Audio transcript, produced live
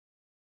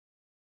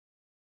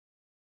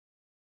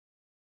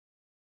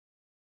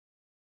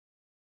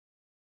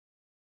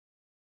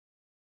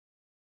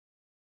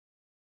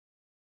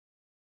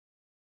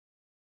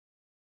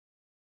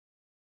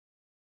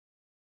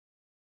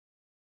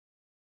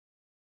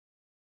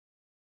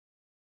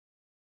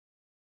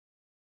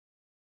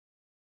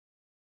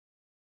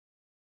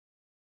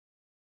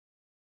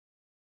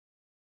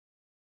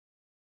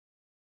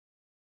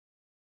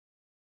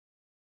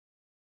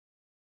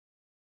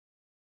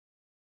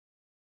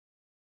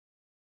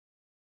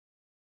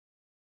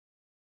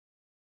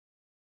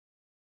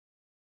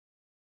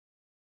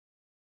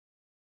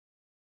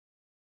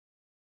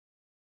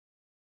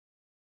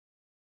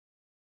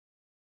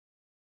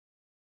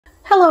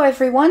Hello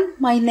everyone,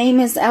 my name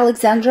is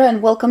Alexandra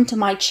and welcome to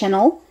my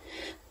channel.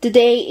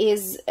 Today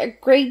is a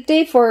great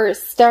day for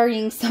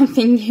starting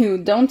something new,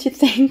 don't you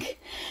think?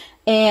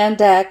 And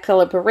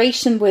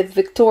collaboration with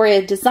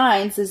Vectoria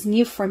Designs is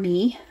new for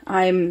me.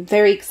 I'm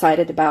very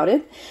excited about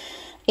it.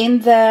 In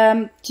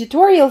the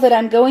tutorial that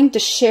I'm going to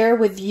share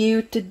with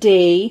you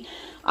today,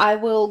 I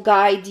will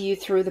guide you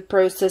through the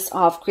process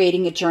of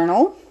creating a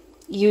journal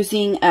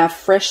using a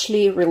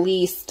freshly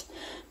released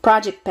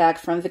project pack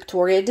from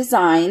Vectoria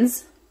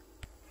Designs.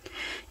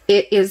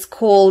 It is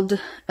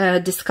called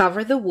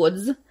Discover the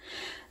Woods,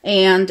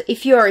 and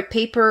if you are a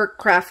paper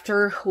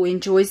crafter who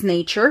enjoys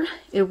nature,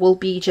 it will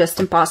be just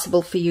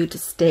impossible for you to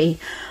stay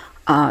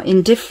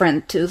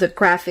indifferent to the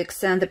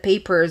graphics and the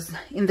papers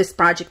in this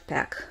project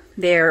pack.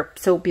 They're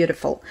so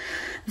beautiful.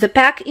 The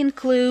pack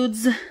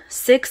includes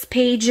 6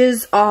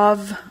 pages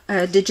of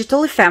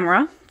digital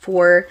ephemera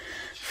for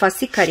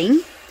fussy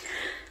cutting,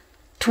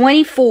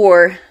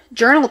 24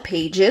 journal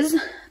pages,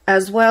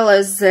 as well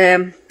as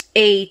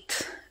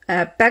 8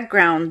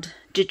 background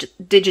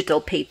digital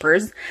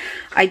papers.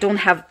 I don't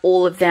have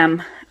all of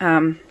them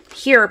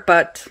here,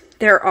 but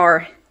there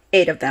are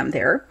 8 of them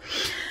there.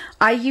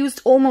 I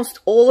used almost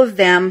all of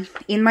them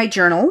in my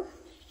journal.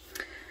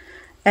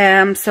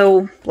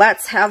 So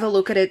let's have a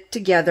look at it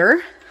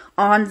together.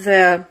 On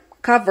the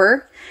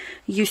cover,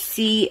 you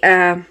see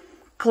a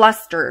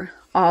cluster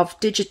of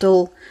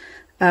digital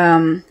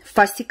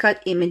fussy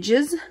cut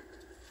images.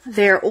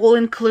 They're all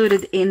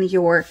included in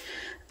your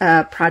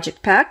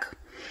project pack.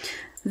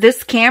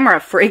 This camera,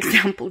 for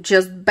example,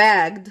 just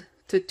begged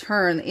to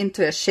turn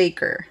into a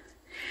shaker.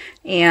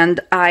 And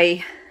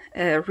I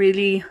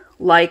really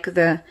like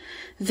the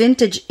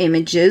vintage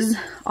images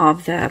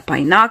of the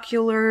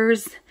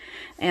binoculars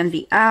and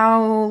the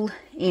owl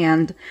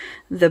and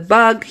the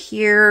bug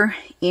here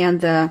and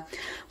the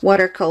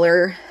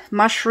watercolor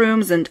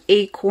mushrooms and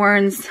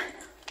acorns.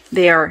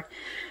 They are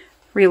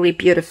really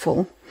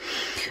beautiful.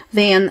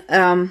 Then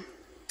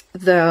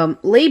the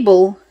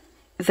label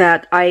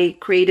that I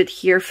created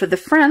here for the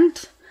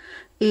front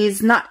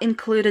is not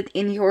included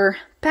in your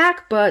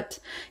pack, but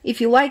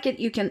if you like it,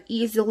 you can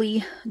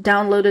easily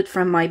download it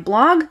from my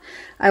blog.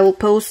 I will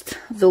post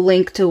the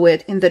link to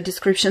it in the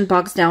description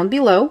box down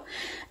below,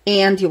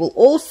 and you will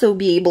also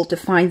be able to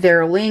find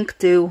their link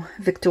to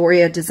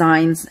Vectoria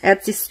Designs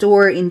Etsy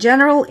store in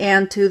general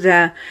and to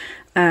the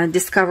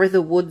Discover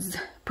the Woods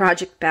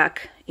project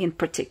pack in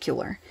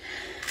particular.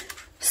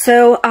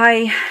 So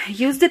I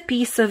used a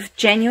piece of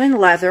genuine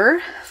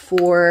leather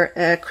for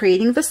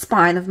creating the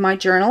spine of my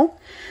journal,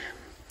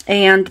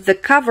 and the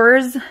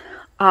covers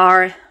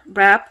are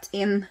wrapped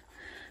in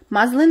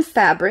muslin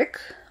fabric.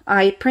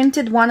 I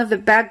printed one of the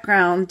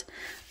background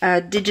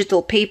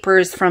digital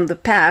papers from the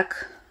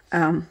pack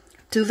to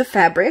the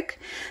fabric,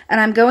 and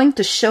I'm going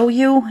to show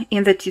you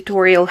in the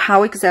tutorial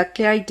how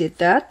exactly I did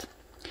that.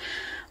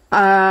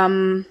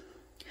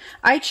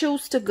 I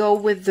chose to go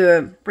with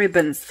the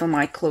ribbons for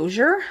my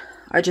closure.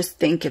 I just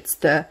think it's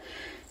the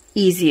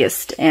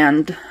easiest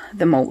and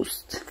the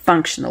most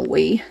functional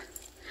way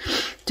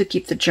to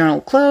keep the journal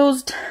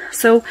closed.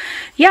 So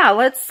yeah,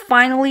 let's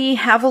finally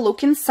have a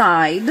look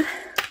inside.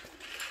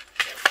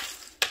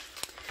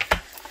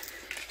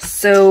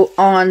 So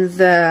on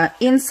the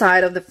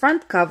inside of the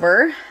front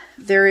cover,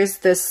 there is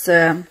this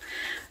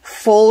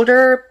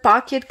folder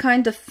pocket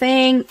kind of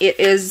thing. It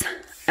is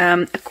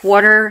a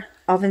 1/4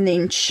 of an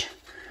inch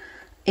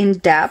in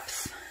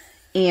depth,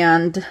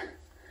 and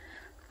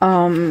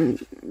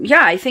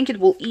yeah, I think it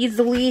will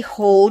easily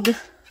hold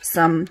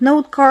some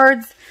note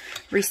cards,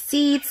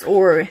 receipts,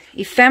 or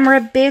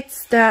ephemera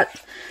bits that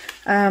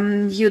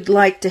you'd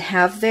like to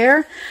have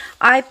there.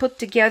 I put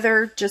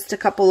together just a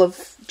couple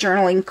of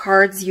journaling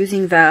cards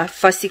using the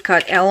fussy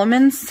cut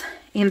elements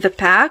in the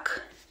pack.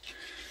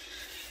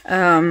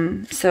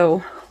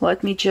 So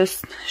let me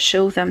just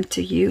show them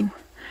to you.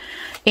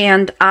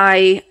 And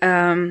I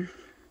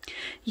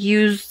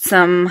used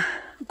some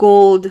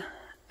gold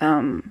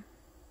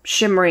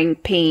shimmering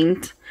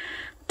paint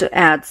to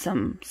add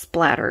some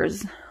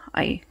splatters.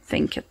 I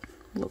think it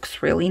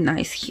looks really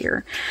nice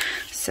here.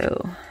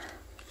 So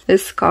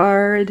this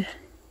card,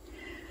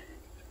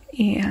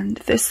 and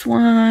this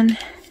one,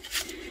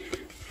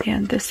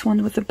 and this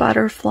one with the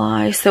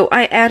butterfly. So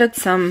I added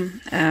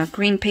some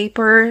green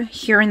paper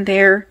here and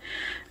there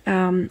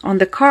on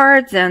the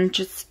cards, and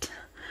just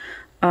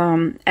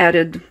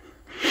added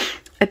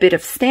a bit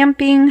of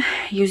stamping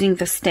using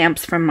the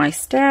stamps from my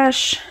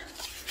stash.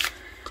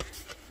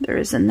 There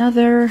is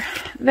another.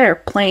 They're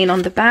plain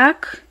on the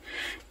back,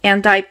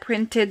 and I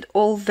printed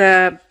all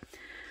the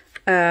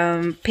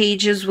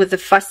pages with the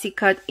fussy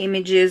cut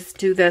images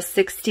to the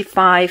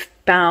 65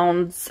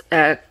 pounds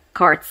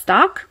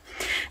cardstock,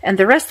 and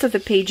the rest of the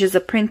pages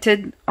are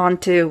printed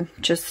onto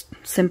just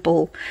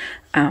simple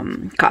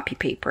copy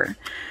paper.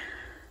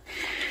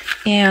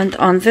 And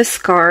on this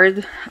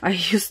card, I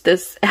used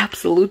this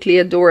absolutely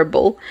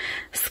adorable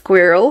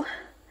squirrel,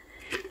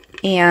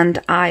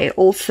 And I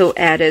also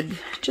added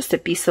just a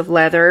piece of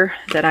leather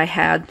that I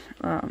had,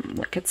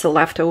 like it's a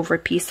leftover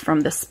piece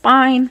from the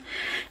spine,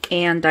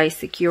 and I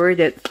secured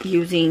it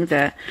using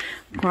the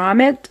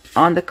grommet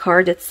on the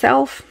card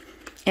itself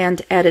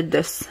and added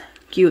this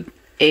cute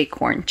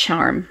acorn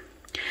charm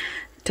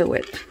to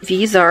it.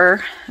 These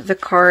are the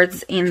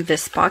cards in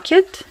this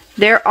pocket.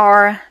 There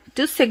are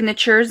 2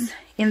 signatures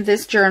in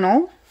this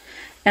journal,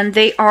 and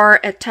they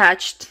are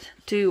attached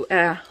to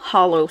a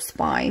hollow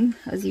spine,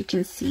 as you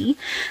can see.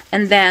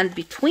 And then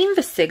between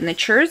the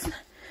signatures,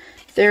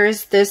 there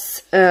is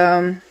this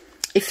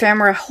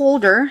ephemera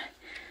holder,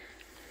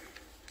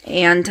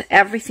 and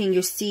everything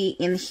you see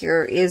in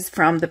here is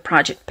from the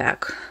project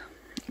pack.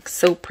 It's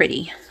so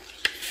pretty.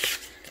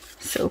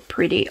 So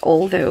pretty,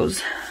 all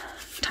those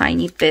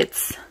tiny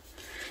bits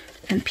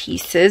and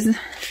pieces.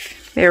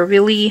 They're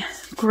really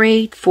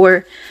great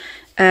for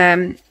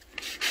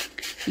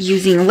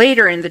using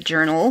later in the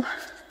journal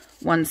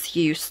once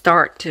you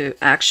start to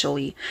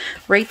actually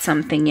write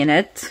something in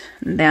it.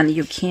 Then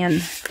you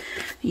can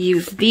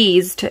use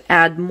these to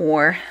add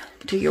more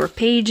to your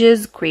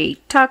pages,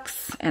 create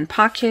tucks and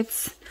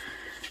pockets,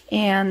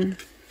 and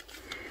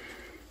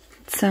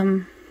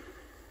some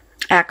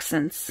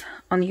accents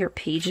on your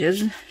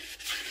pages.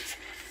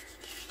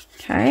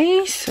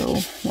 Okay, so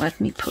let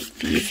me put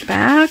these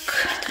back.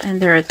 And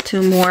there are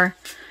 2 more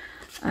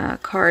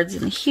cards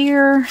in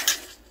here.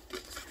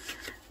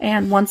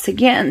 And once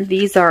again,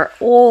 these are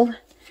all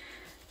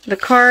the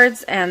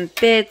cards and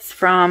bits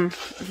from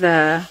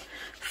the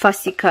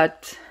fussy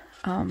cut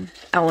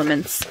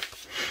elements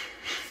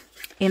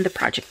in the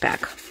project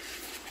pack.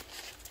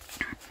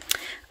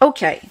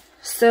 Okay,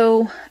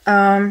 so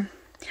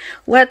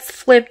let's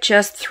flip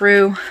just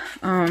through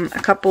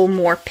a couple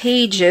more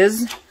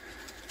pages.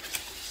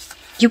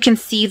 You can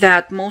see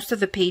that most of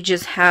the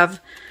pages have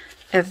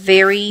a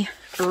very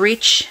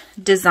rich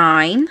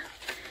design.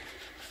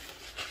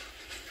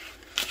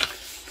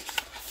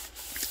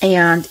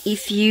 And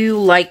if you,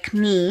 like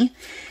me,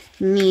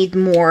 need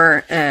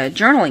more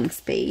journaling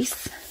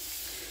space,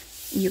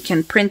 you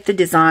can print the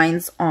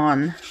designs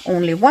on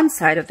only one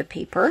side of the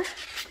paper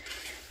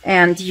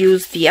and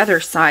use the other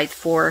side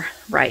for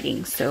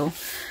writing. So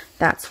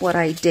that's what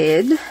I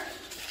did.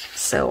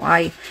 So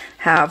I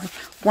have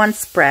one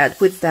spread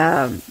with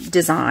the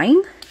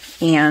design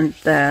and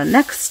the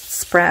next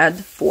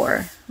spread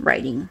for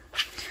writing.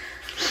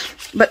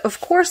 But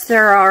of course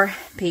there are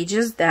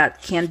pages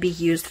that can be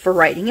used for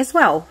writing as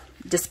well,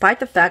 despite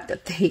the fact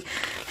that they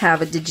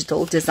have a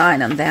digital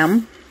design on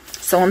them.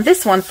 So on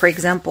this one, for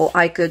example,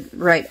 I could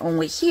write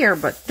only here,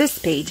 but this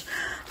page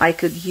I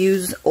could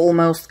use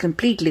almost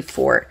completely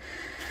for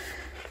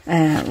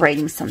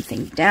writing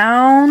something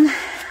down.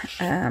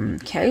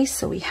 Okay,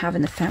 so we have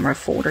an ephemera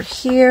folder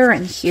here,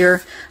 and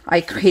here I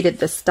created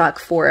the stock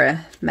for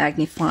a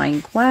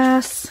magnifying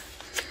glass.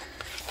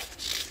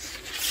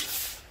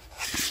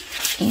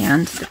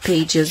 And the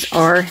pages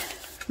are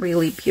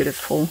really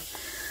beautiful.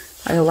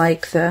 I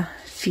like the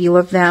feel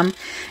of them.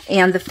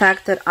 And the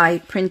fact that I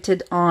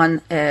printed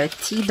on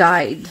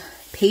tea-dyed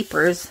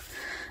papers,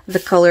 the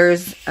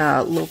colors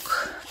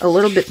look a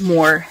little bit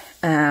more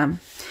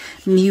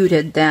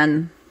muted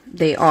than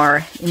they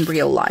are in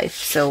real life.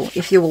 So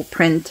if you will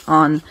print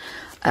on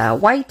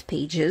white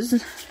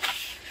pages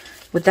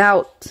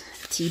without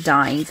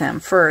tea-dyeing them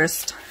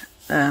first,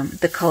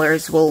 the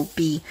colors will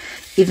be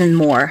even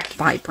more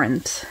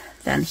vibrant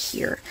than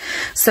here.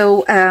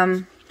 So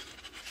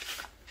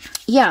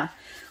yeah,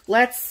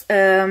 let's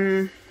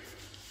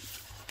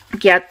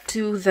get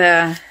to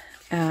the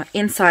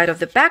inside of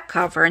the back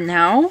cover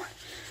now.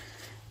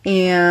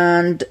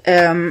 And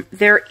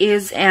there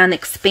is an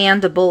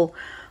expandable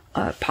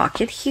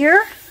pocket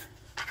here,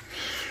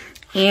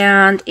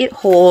 and it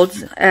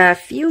holds a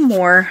few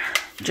more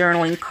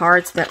journaling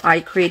cards that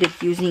I created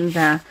using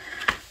the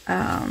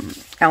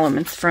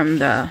elements from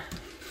the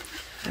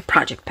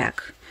project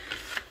pack.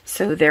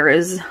 So there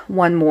is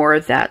one more,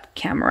 that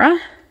camera,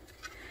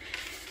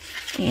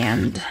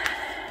 and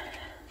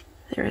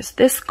there's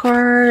this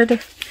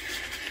card,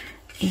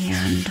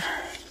 and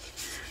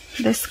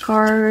this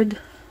card,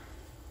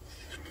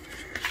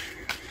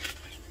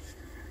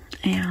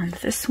 and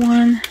this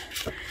one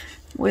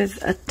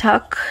with a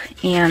tuck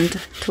and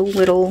 2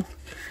 little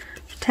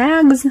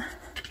tags.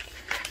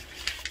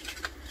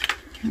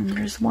 And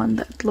there's one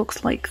that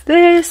looks like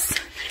this,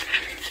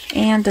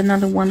 and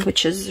another one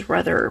which is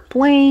rather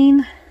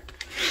plain,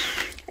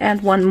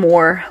 and one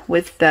more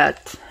with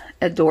that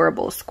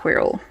adorable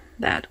squirrel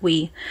that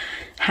we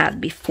had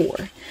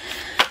before.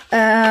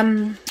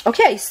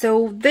 Okay,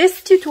 so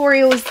this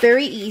tutorial is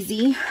very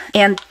easy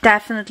and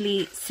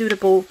definitely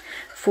suitable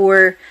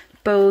for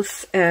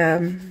both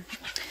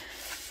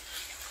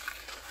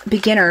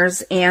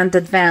beginners and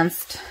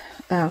advanced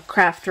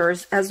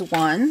crafters as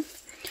one.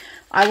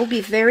 I will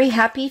be very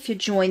happy if you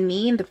join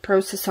me in the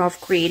process of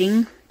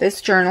creating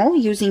this journal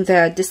using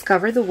the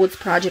Discover the Woods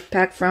project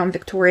pack from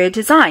Vectoria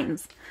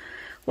Designs.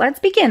 Let's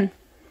begin.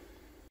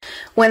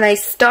 When I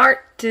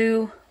start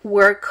to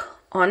work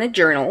on a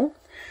journal,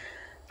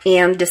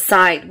 and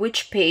decide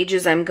which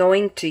pages I'm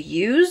going to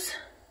use.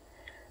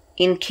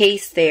 In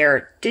case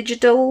they're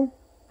digital,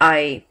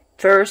 I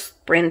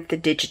first print the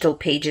digital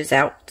pages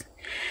out,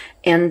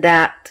 and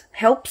that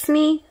helps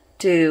me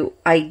to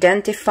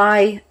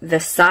identify the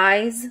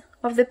size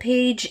of the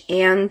page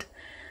and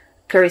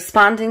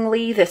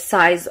correspondingly the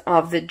size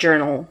of the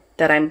journal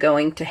that I'm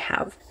going to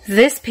have.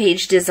 This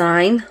page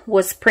design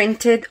was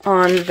printed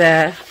on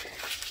the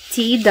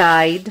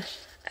tea-dyed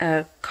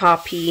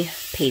copy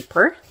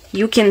paper.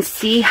 You can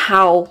see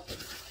how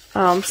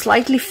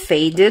slightly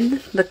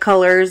faded the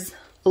colors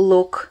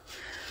look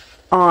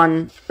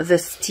on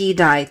this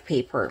tea-dyed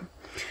paper.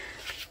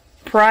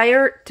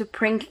 Prior to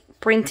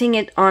printing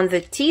it on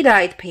the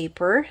tea-dyed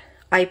paper,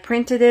 I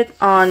printed it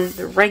on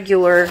the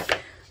regular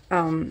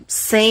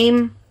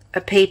same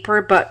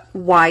paper but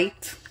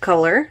white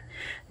color,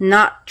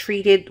 not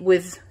treated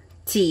with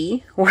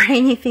tea or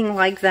anything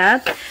like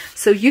that.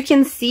 So you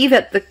can see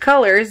that the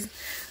colors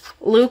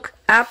look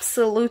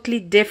absolutely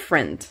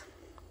different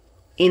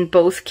in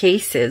both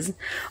cases,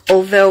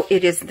 although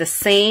it is the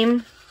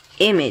same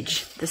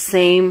image, the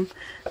same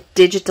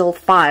digital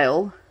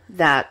file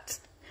that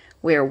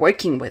we're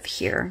working with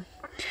here.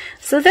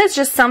 So that's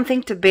just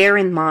something to bear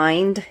in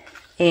mind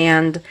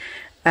and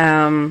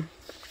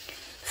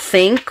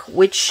think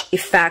which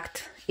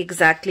effect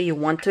exactly you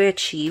want to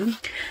achieve.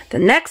 The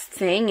next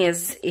thing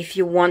is if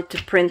you want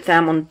to print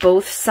them on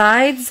both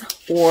sides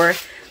or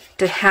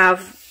to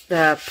have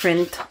the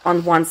print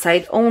on one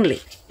side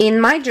only.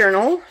 In my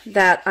journal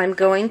that I'm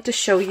going to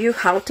show you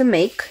how to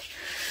make,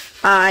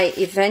 I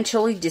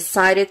eventually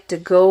decided to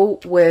go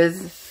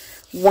with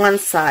one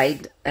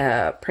side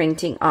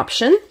printing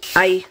option.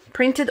 I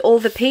printed all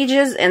the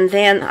pages and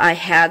then I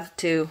had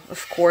to,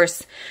 of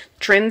course,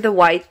 trim the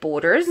white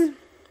borders.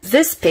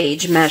 This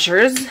page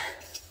measures,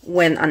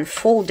 when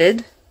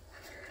unfolded,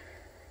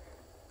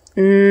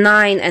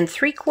 9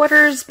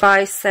 3/4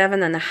 by 7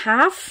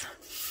 1/2.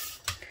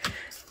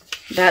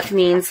 That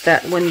means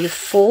that when you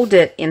fold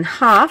it in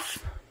half,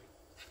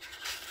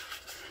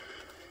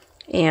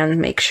 and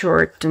make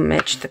sure to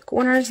match the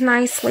corners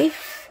nicely,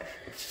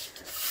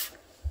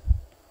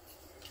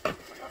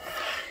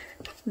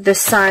 the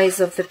size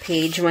of the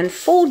page when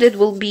folded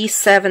will be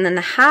 7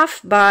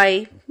 1/2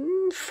 by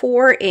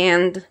 4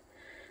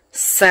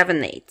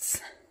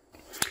 7/8.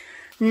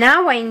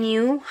 Now I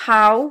knew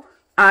how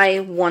I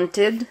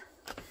wanted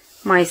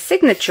my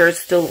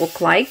signatures to look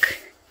like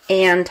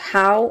and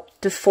how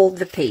to fold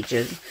the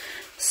pages.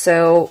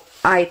 So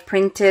I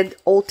printed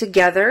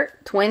altogether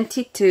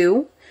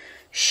 22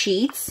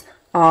 sheets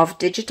of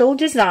digital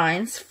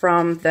designs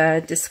from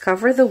the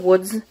Discover the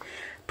Woods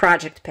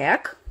project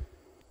pack,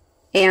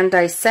 and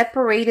I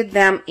separated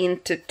them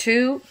into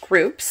 2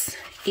 groups.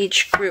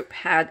 Each group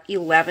had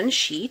 11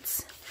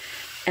 sheets,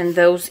 and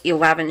those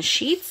 11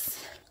 sheets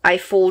I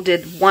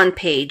folded one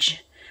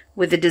page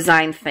with the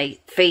design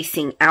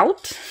facing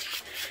out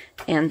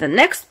and the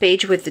next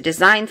page with the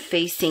design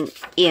facing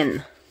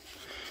in,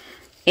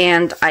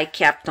 and I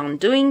kept on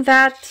doing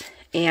that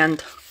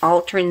and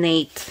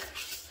alternate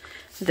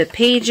the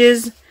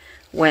pages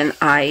when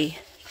I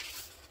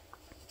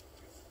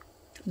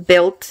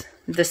built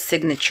the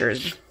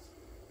signatures.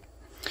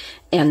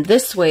 And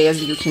this way,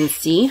 as you can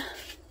see,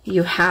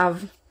 you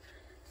have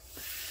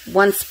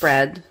one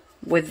spread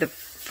with the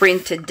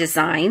printed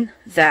design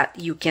that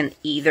you can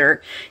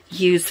either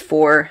use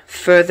for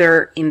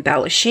further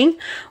embellishing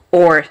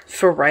or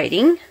for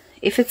writing,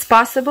 if it's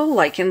possible,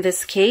 like in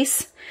this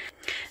case.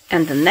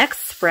 And the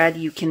next spread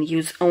you can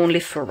use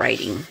only for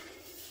writing.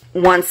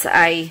 Once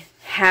I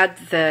had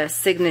the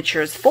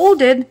signatures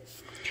folded,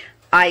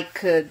 I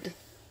could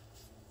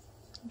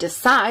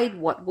decide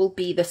what will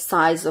be the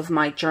size of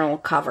my journal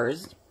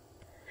covers.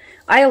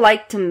 I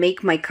like to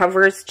make my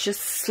covers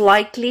just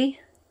slightly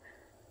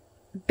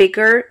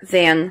bigger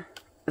than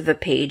the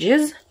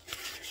pages,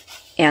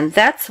 and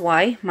that's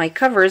why my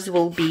covers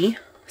will be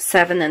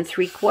 7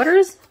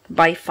 3/4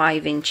 by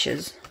 5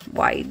 inches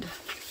wide.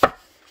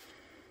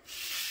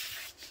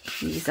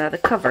 These are the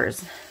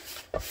covers.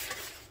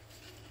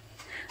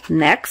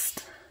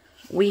 Next,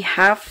 we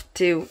have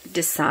to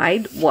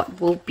decide what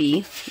will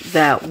be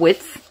the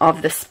width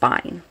of the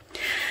spine.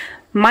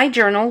 My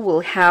journal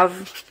will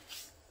have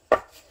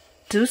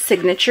 2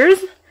 signatures,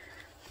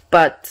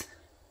 but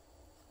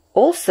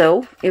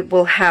also it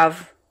will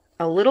have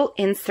a little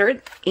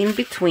insert in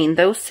between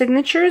those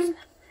signatures,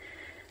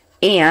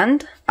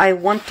 and I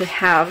want to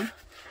have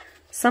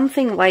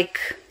something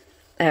like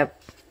a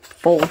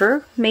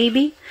folder,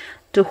 maybe,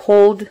 to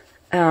hold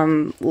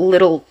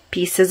little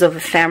pieces of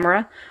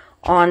ephemera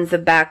on the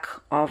back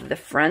of the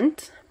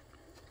front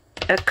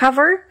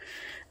cover,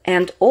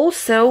 and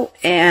also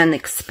an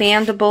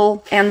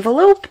expandable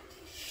envelope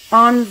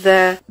on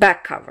the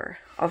back cover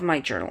of my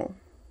journal.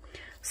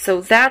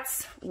 So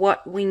that's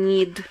what we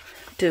need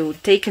to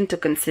take into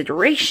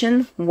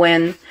consideration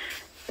when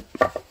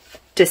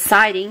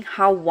deciding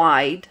how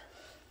wide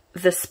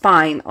the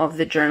spine of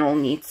the journal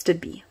needs to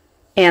be.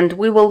 And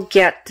we will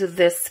get to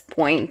this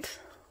point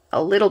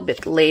a little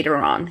bit later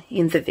on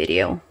in the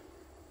video.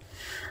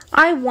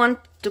 I want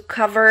to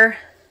cover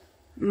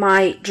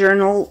my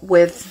journal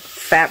with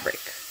fabric.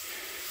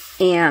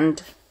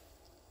 And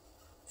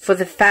for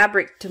the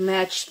fabric to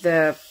match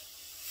the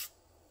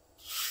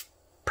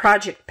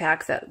project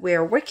pack that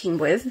we're working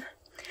with,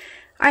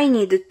 I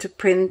needed to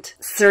print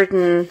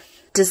certain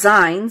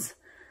designs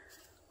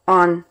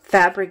on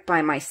fabric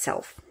by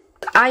myself.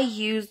 I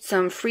used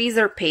some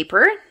freezer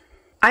paper.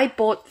 I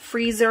bought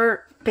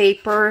freezer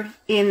paper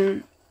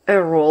in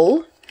a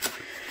roll.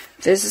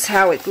 This is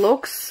how it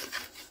looks.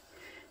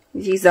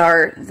 These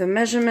are the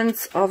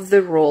measurements of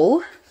the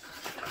roll.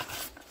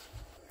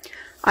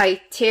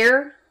 I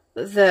tear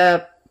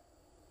the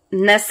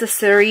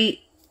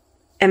necessary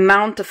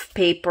amount of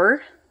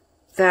paper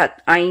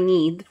that I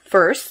need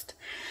first,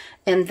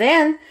 and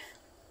then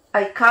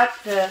I cut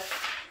the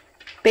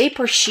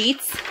paper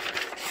sheets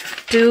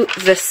to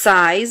the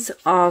size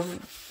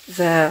of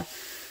the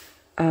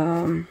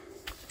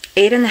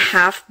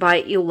 8.5 by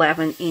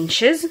 11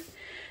 inches,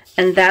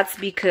 and that's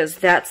because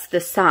that's the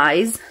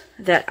size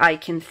that I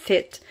can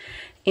fit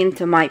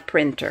into my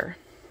printer.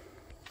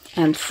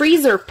 And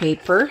freezer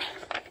paper,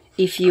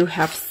 if you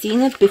have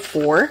seen it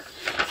before,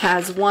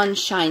 has one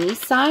shiny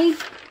side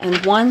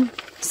and one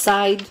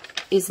side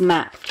is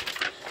matte.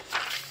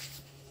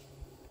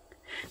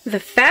 The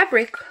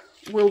fabric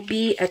will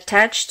be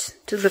attached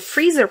to the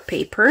freezer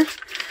paper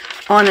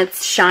on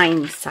its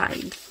shiny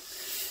side.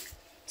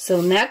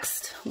 So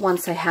next,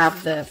 once I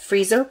have the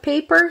freezer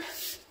paper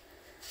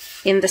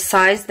in the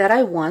size that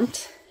I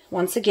want,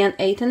 once again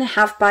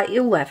 8.5 by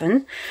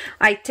 11,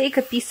 I take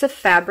a piece of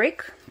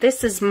fabric.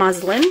 This is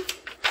muslin,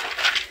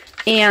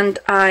 and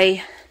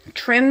I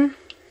trim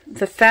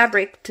the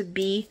fabric to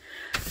be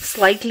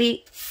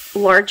slightly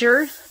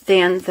larger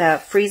than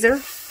the freezer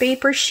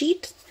paper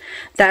sheet.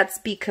 That's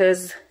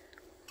because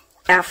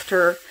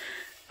after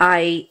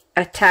I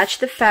attach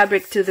the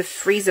fabric to the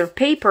freezer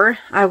paper,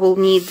 I will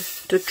need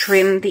to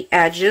trim the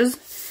edges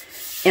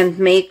and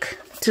make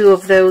two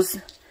of those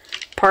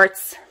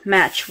parts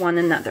match one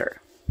another.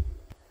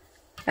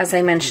 As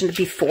I mentioned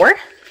before,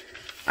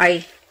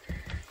 I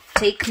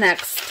take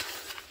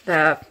next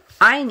the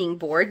ironing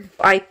board.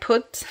 I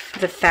put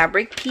the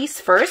fabric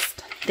piece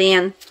first,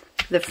 then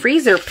the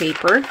freezer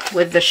paper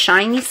with the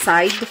shiny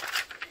side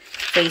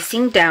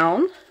facing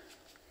down,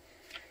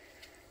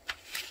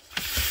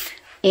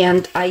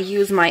 and I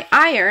use my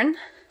iron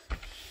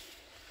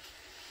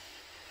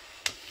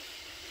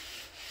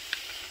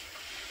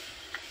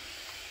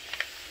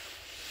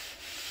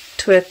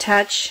to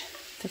attach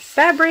the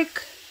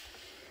fabric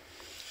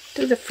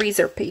to the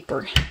freezer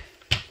paper.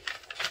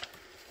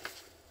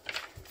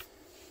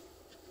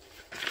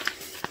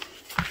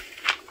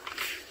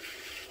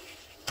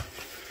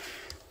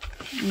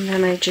 And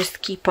then I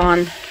just keep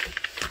on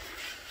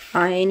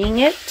ironing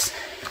it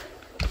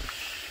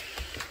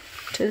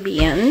to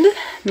the end,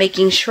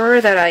 making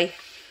sure that I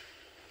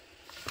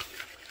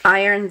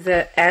iron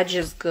the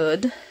edges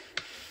good.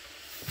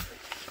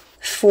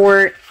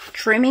 For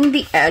trimming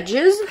the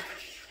edges,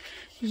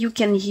 you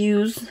can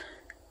use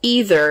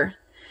either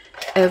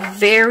a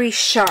very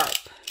sharp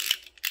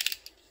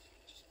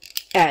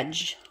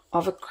edge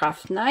of a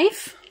craft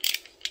knife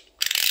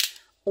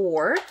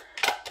or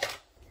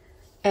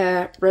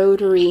a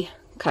rotary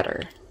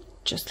cutter,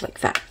 just like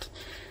that.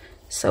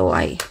 So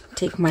I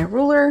take my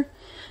ruler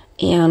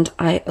and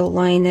I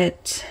align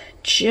it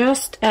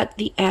just at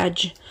the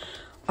edge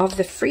of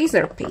the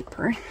freezer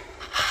paper,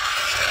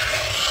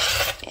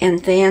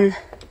 and then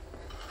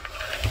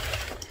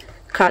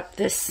cut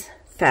this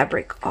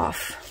fabric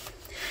off.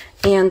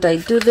 And I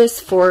do this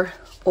for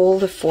all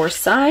the four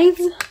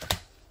sides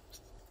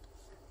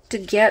to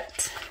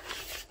get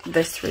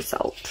this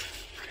result.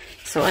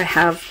 So I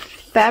have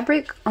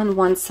fabric on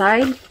one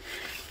side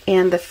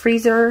and the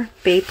freezer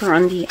paper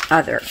on the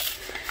other.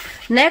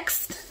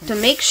 Next, to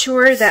make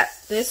sure that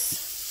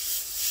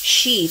this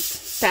sheet,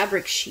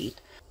 fabric sheet,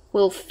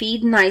 will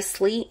feed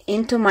nicely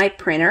into my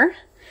printer,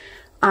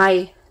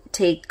 I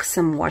take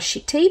some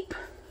washi tape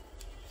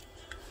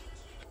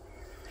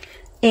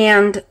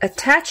and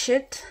attach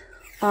it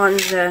on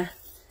the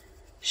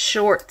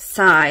short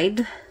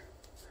side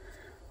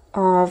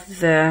of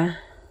the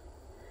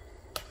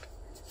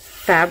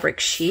fabric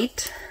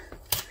sheet,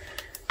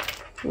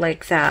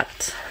 like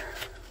that.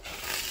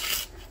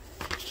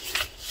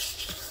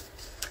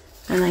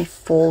 And I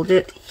fold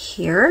it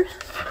here.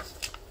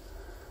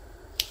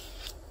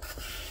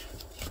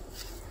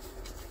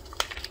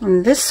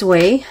 And this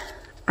way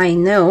I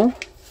know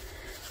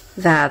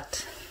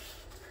that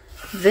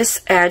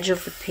this edge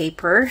of the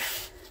paper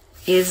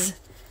is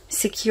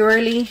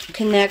securely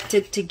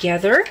connected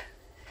together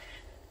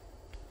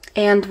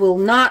and will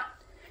not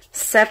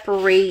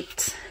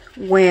separate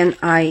when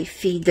I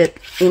feed it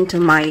into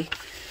my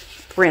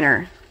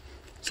printer.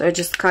 So I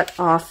just cut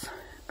off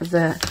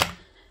the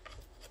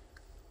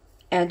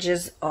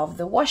edges of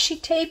the washi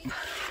tape,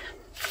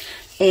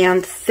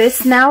 and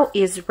this now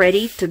is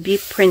ready to be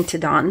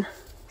printed on.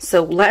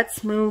 So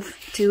let's move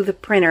to the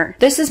printer.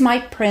 This is my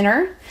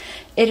printer.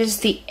 It is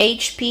the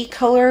HP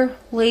Color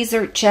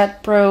Laser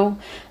Jet Pro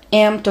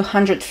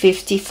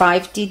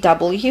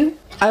M255DW.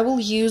 I will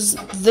use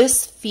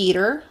this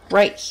feeder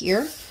right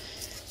here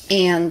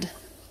and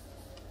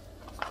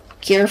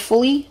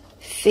carefully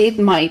feed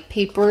my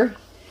paper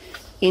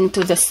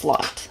into the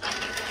slot.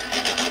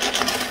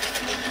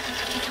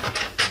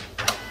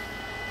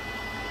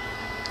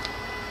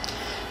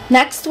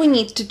 Next, we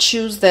need to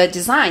choose the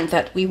design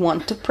that we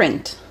want to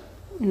print.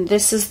 And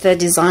this is the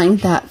design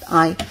that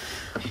I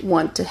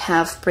want to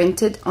have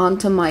printed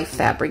onto my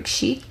fabric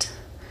sheet.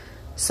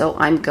 So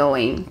I'm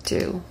going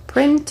to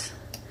print,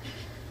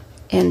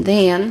 and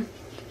then,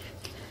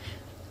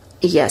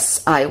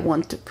 yes, I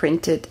want to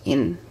print it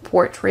in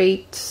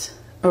portrait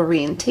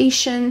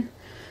orientation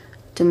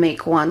to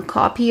make one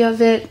copy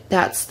of it.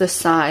 That's the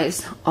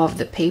size of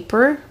the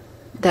paper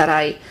that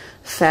I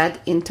fed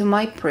into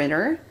my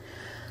printer.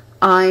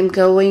 I'm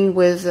going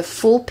with the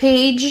full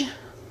page,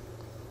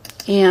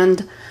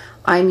 and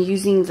I'm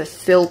using the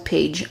fill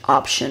page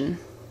option,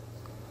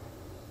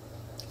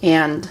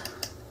 and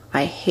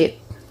I hit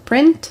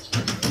print.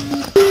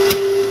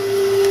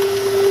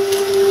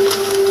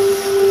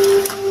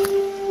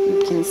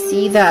 You can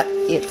see that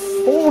it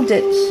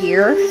folded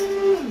here.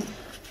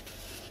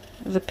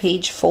 The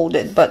page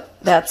folded, but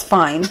that's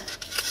fine.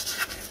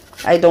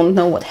 I don't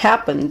know what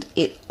happened.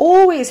 It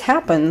always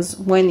happens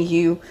when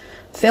you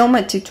film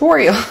a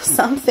tutorial.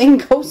 Something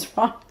goes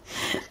wrong,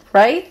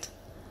 right?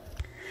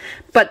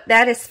 But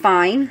that is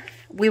fine.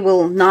 We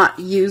will not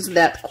use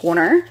that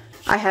corner.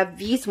 I have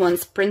these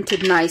ones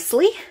printed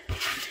nicely,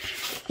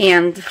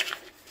 and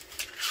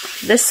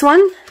this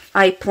one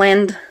I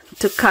planned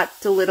to cut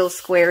to little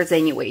squares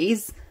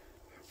anyways.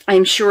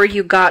 I'm sure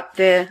you got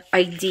the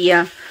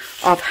idea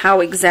of how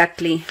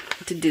exactly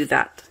to do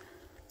that.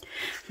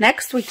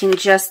 Next, we can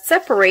just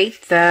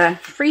separate the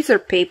freezer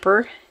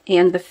paper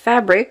and the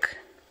fabric,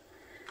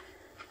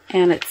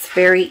 and it's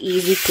very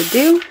easy to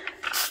do.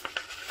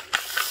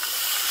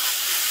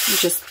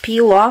 Just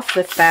peel off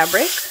the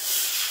fabric,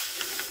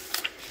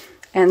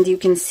 and you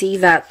can see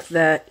that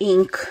the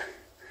ink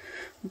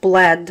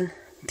bled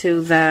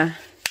to the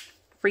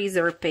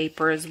freezer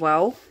paper as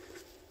well.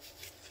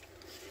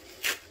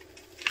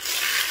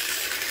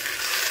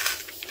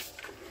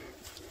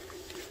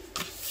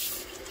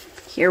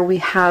 Here we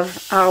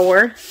have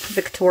our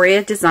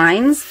Vectoria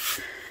Designs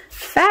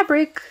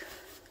fabric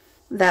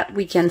that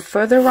we can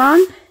further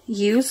on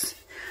use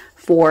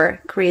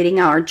for creating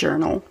our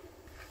journal.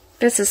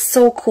 This is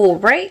so cool,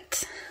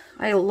 right?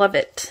 I love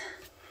it.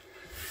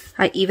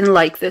 I even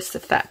like this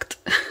effect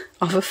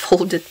of a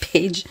folded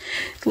page.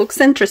 It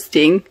looks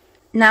interesting.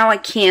 Now I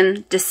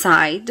can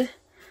decide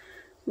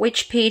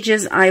which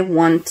pages I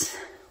want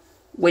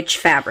which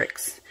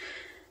fabrics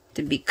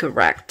to be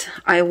correct.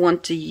 I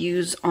want to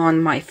use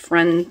on my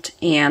front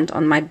and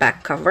on my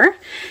back cover,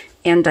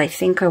 and I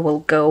think I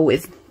will go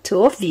with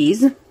 2 of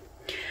these.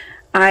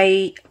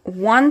 I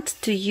want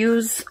to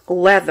use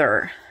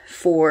leather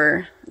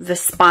for the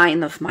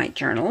spine of my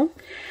journal.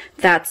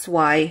 That's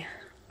why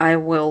I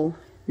will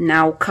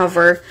now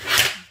cover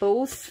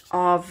both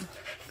of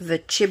the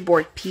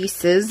chipboard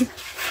pieces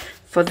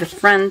for the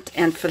front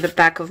and for the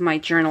back of my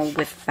journal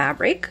with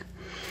fabric,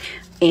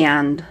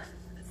 and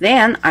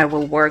then I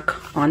will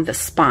work on the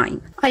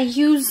spine. I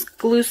use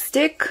glue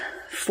stick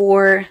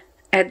for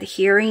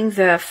adhering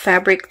the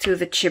fabric to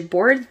the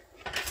chipboard.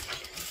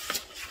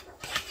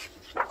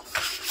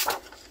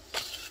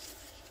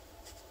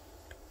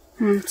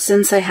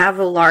 Since I have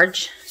a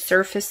large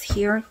surface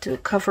here to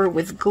cover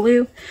with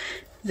glue,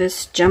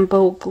 this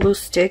jumbo glue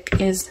stick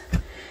is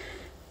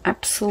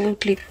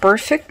absolutely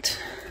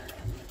perfect.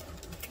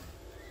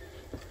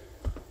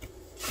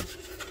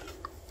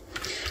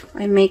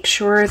 I make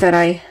sure that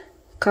I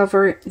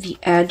cover the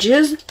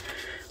edges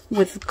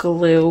with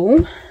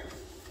glue.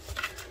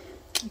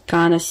 You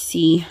kind of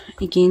see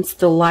against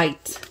the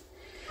light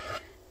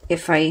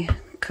if I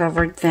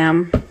covered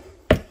them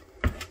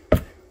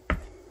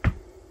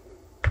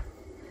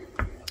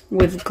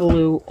with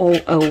glue all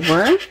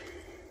over.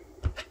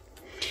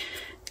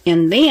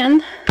 And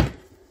then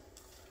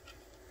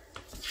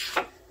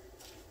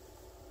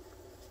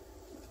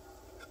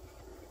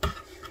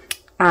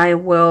I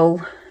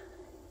will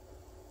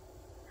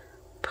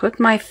put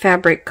my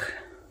fabric,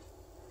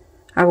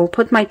 I will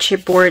put my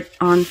chipboard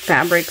on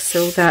fabric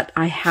so that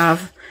I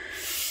have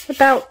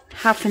about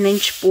 1/2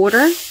 inch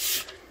border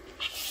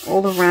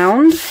all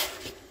around.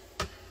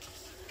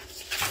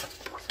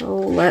 So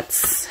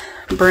let's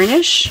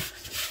burnish.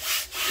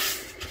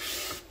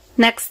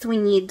 Next, we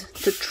need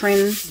to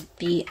trim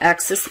the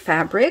excess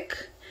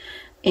fabric,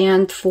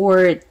 and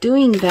for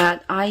doing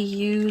that I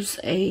use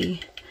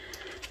a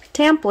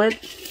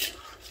template.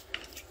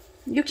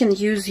 You can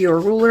use your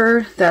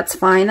ruler, that's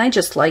fine. I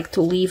just like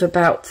to leave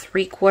about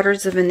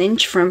 3/4 of an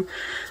inch from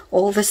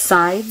all the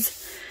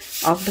sides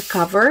of the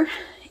cover,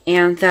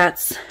 and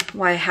that's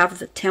why I have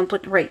the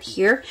template right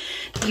here.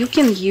 You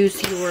can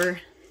use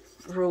your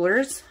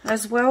rulers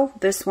as well.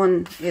 This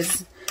one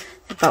is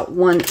about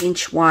 1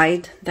 inch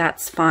wide,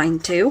 that's fine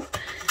too.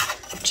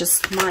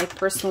 Just my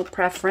personal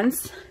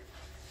preference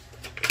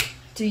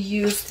to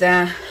use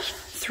the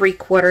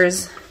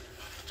 3/4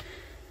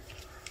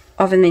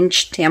 of an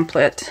inch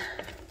template.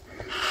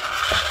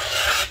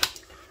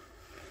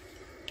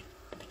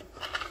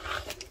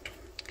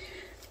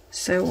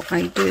 So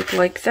I do it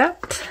like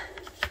that,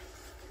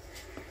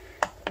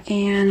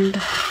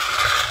 and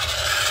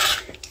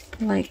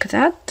like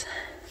that,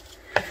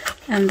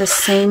 and the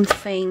same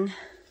thing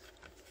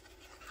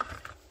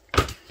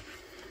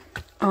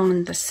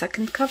on the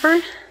second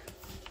cover.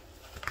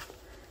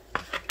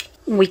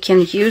 We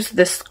can use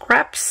the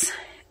scraps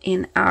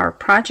in our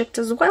project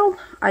as well.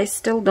 I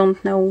still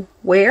don't know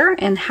where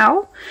and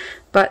how,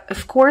 but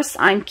of course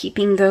I'm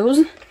keeping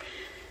those.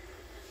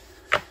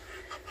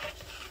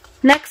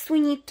 Next, we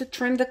need to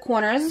trim the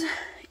corners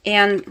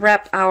and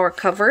wrap our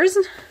covers.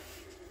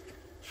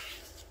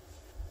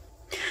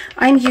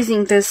 I'm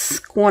using this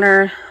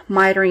corner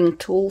mitering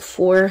tool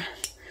for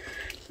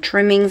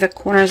trimming the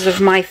corners of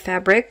my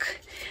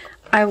fabric.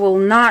 I will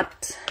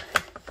not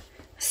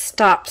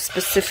stop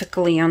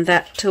specifically on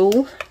that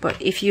tool, but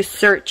if you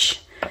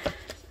search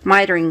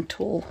mitering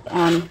tool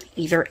on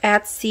either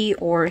Etsy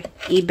or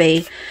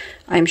eBay,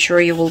 I'm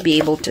sure you will be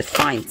able to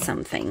find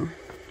something.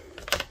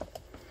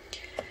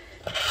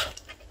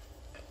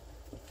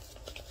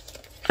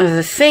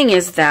 The thing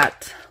is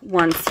that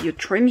once you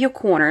trim your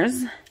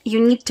corners, you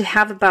need to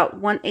have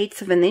about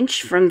 1/8 of an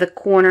inch from the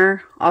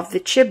corner of the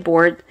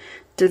chipboard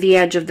to the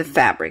edge of the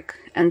fabric.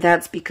 And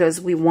that's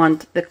because we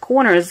want the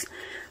corners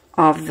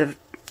of the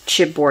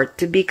chipboard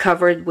to be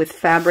covered with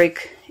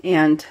fabric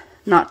and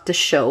not to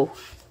show.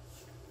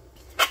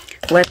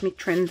 Let me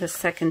trim the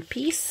second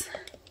piece.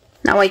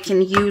 Now I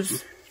can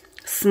use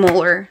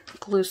smaller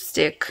glue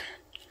stick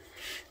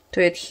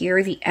to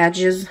adhere the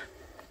edges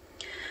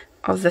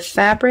of the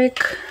fabric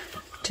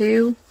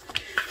to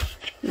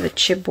the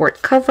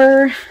chipboard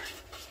cover.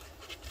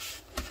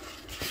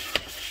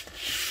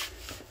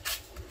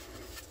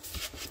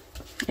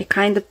 I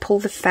kind of pull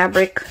the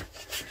fabric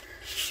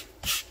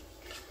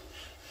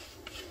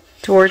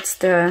towards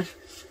the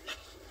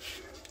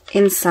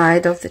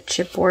inside of the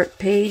chipboard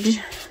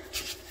page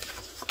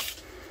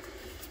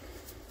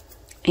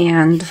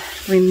and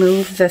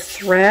remove the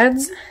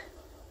threads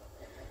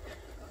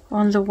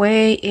on the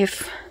way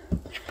if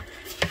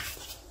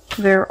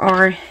there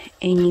are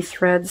any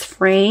threads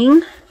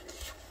fraying.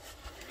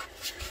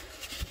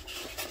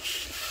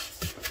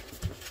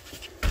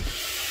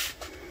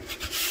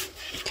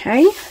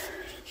 Okay,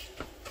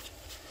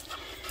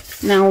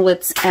 now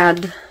let's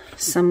add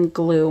some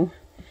glue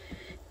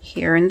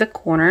here in the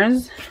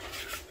corners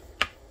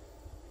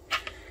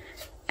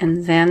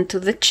and then to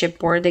the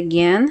chipboard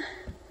again,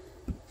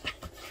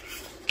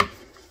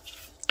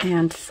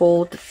 and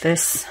fold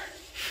this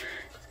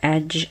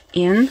edge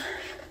in.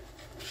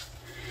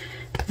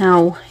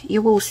 Now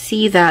you will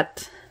see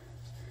that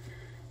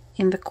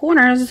in the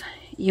corners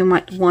you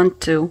might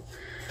want to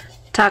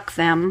tuck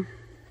them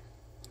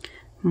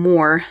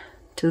more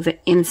to the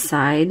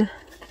inside,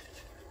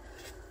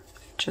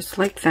 just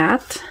like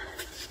that.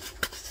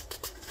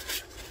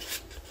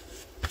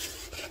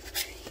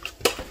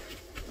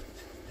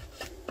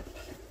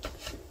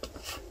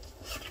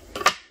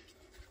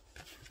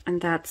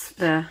 And that's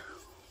the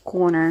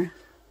corner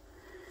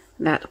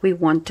that we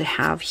want to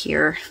have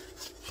here.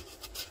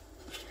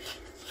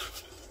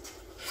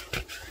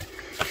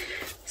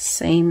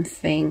 Same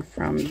thing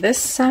from this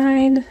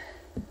side.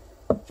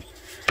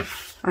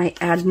 I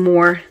add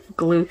more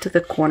glue to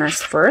the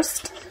corners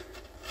first,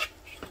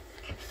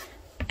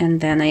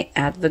 and then I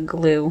add the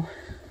glue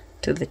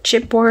to the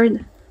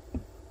chipboard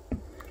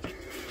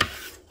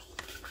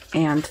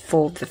and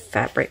fold the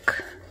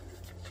fabric.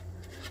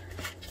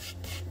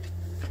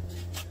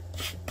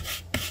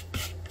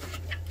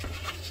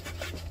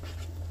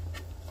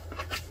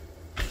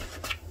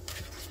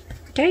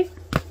 Okay,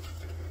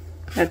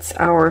 that's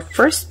our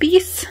first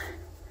piece,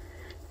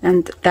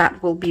 and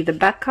that will be the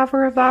back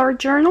cover of our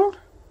journal.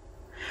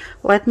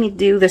 Let me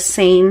do the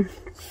same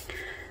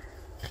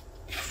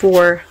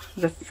for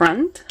the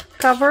front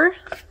cover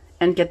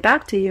and get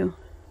back to you.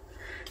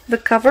 The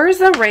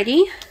covers are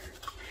ready,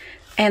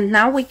 and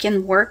now we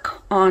can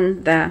work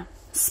on the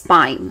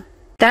spine.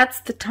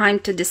 That's the time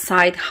to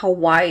decide how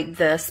wide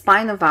the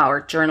spine of our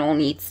journal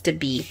needs to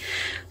be.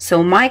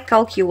 So my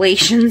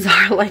calculations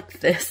are like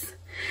this.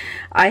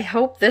 I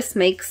hope this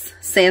makes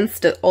sense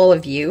to all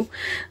of you.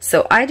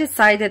 So I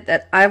decided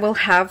that I will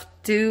have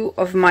 2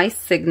 of my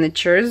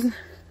signatures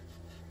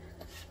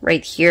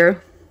right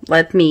here.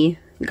 Let me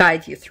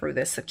guide you through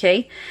this,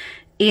 okay?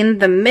 In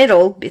the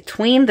middle,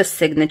 between the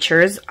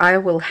signatures, I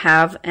will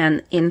have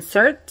an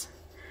insert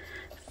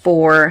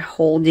for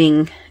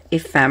holding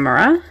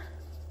ephemera.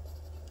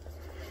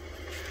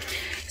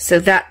 So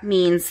that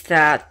means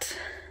that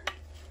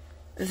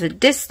the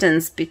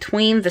distance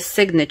between the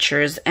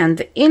signatures and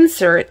the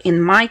insert, in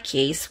my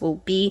case, will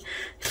be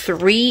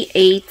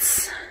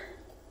 3/8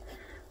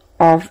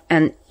 of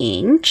an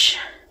inch.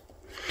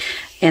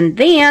 And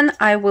then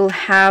I will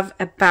have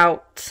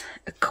about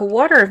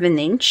 1/4 of an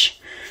inch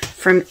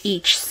from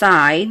each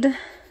side.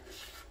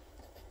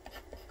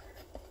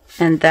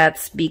 And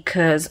that's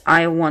because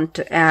I want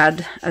to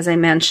add, as I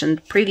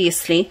mentioned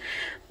previously,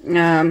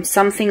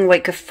 something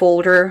like a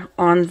folder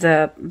on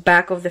the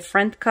back of the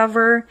front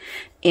cover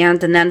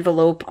and an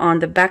envelope on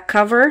the back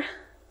cover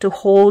to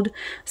hold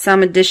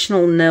some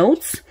additional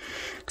notes.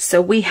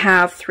 So we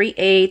have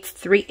 3/8,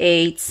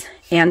 3/8,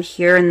 and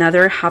here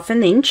another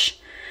 1/2 inch.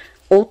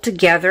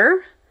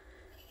 Altogether,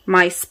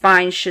 my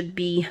spine should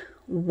be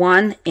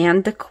 1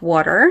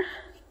 1/4.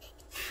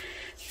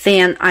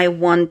 Then I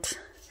want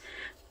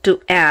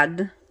to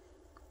add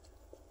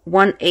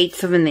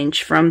 1/8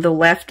 inch from the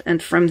left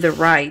and from the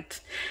right,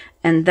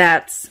 and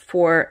that's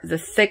for the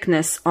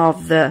thickness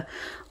of the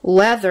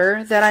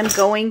leather that I'm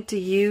going to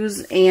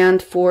use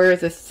and for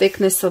the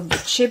thickness of the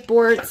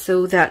chipboard,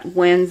 so that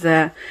when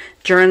the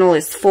journal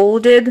is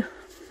folded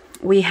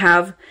we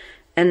have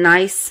a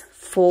nice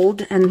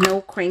fold and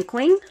no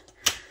crinkling.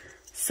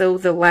 So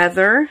the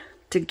leather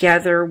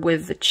together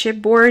with the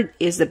chipboard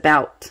is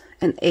about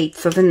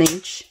 1/8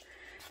 inch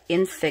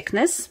in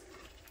thickness.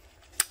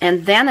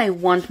 And then I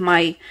want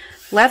my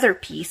leather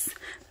piece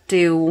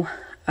to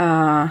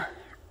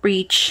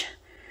reach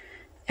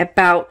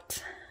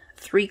about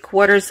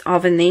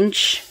 3/4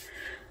 inch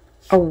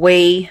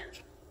away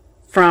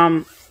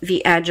from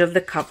the edge of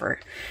the cover.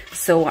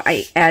 So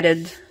I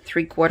added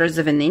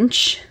 3/4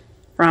 inch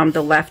from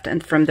the left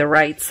and from the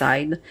right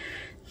side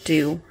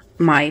to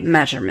my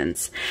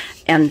measurements,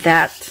 and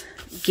that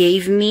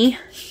gave me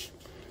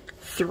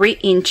 3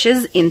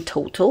 inches in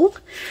total.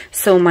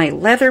 So my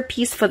leather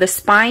piece for the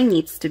spine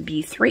needs to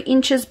be 3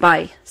 inches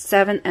by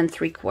 7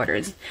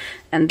 3/4,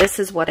 and this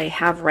is what I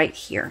have right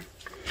here.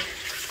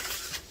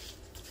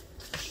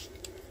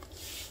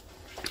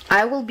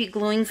 I will be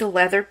gluing the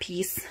leather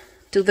piece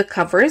to the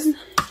covers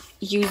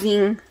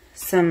using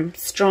some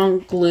strong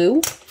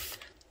glue.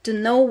 To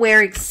know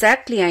where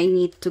exactly I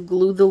need to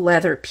glue the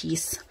leather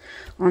piece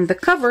on the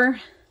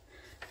cover,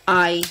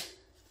 I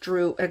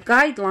drew a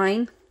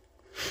guideline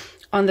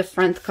on the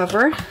front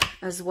cover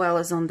as well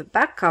as on the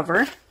back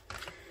cover,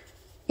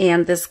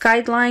 and this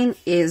guideline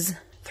is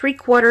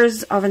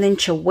 3/4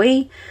 inch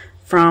away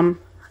from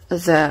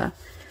the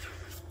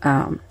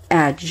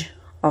edge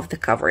of the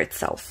cover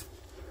itself.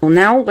 So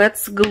now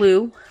let's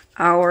glue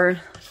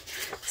our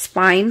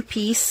spine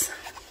piece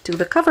to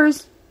the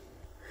covers.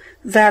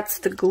 That's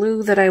the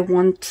glue that I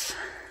want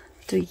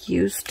to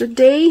use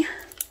today.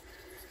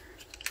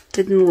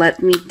 Didn't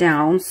let me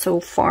down so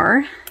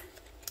far.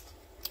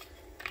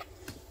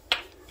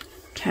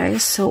 Okay,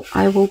 so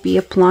I will be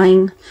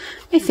applying,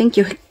 I think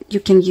you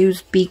can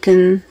use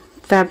Beacon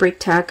fabric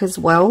tack as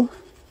well.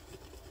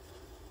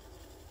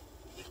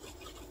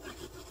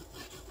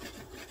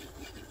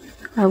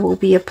 I will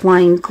be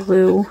applying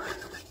glue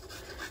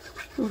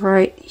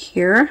right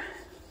here.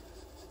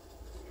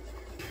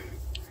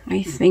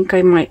 I think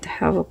I might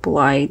have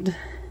applied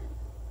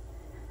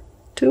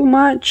too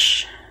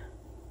much.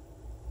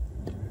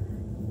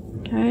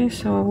 Okay,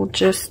 so I will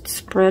just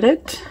spread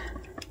it.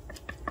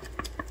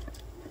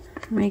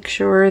 Make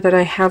sure that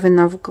I have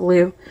enough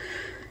glue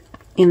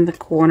in the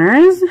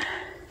corners.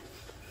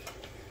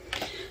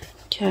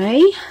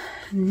 Okay,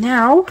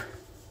 now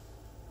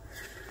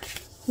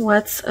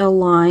let's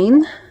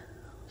align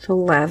the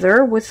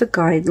leather with the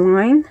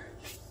guideline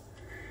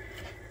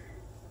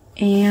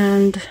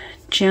and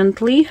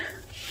gently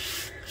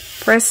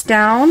press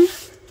down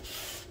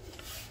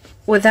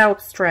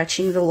without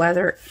stretching the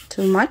leather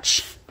too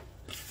much.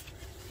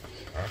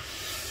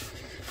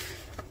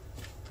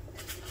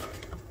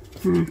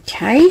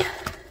 Okay,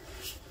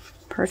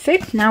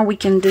 perfect. Now we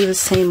can do the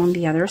same on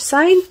the other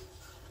side.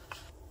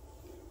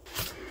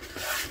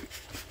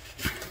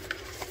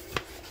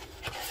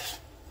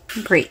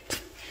 Great.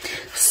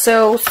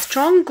 So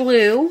strong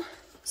glue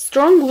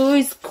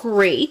is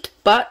great,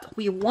 but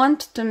we want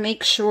to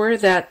make sure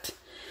that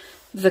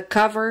the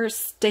cover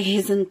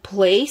stays in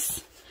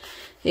place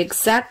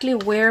exactly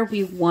where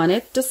we want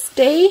it to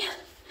stay,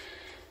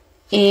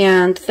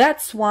 and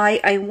that's why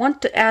I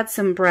want to add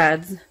some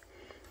brads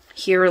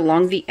here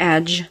along the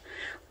edge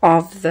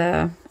of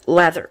the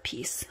leather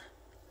piece.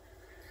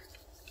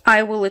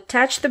 I will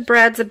attach the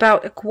brads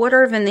about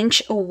 1/4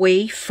 inch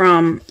away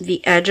from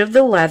the edge of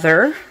the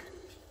leather.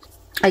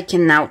 I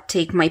can now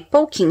take my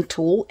poking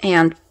tool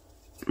and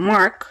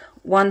mark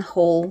one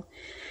hole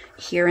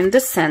here in the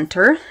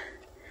center.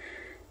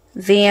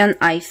 Then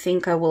I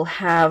think I will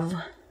have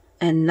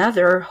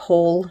another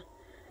hole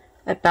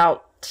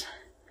about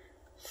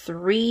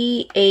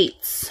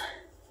 3/8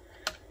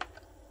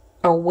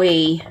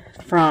 away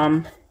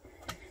from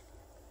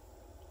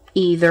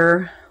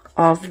either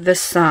of the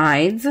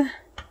sides,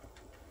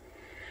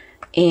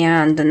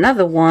 and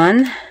another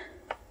one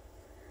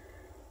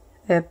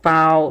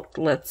about,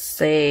 let's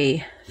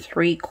say,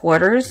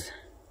 3/4,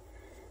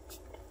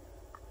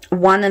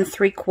 1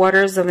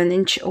 3/4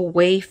 inch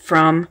away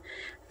from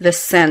the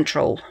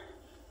central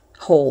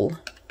hole.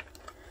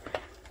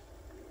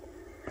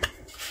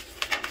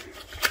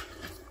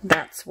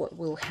 That's what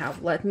we'll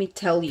have. Let me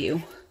tell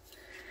you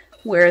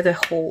where the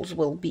holes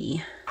will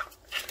be.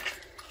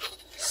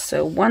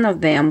 So one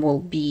of them will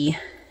be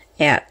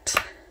at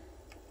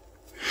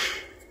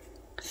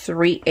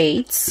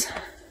 3/8.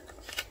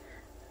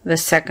 The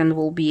second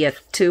will be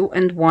at 2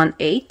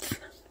 1/8.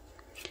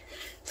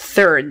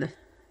 Third,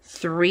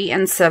 3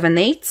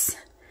 7/8.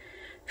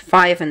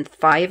 5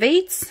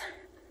 5/8.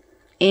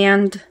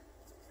 And,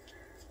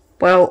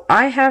 well,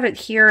 I have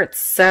it here at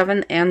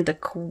 7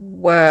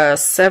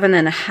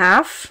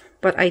 7.5,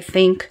 but I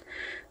think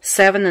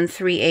 7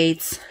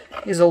 3/8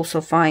 is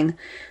also fine.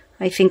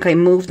 I think I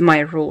moved my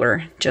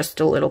ruler just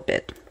a little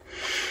bit.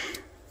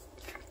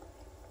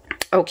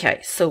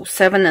 Okay, so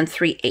 7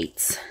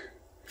 3/8.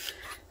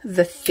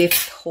 The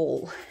fifth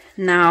hole.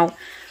 Now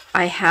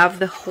I have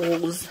the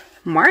holes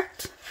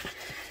marked,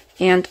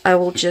 and I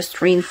will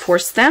just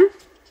reinforce them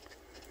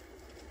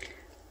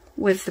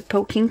with the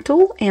poking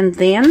tool and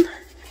then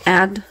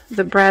add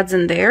the brads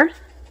in there.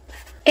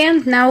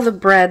 And now the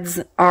brads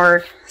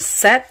are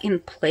set in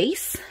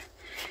place,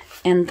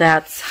 and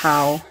that's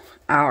how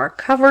our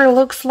cover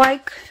looks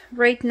like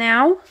right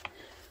now.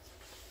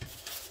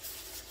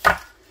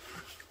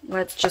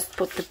 Let's just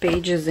put the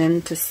pages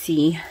in to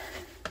see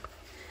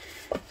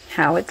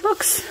how it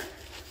looks.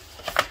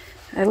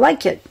 I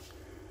like it.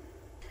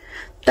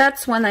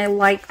 That's when I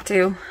like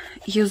to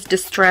use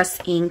distress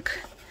ink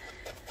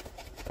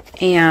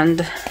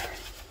and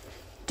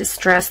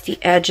distress the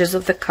edges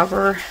of the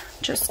cover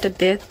just a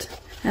bit,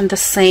 and the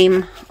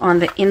same on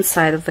the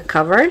inside of the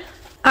cover.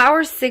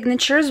 Our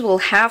signatures will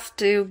have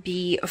to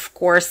be, of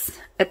course,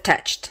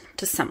 attached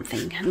to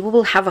something, and we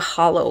will have a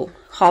hollow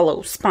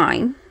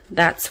spine.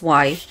 That's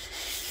why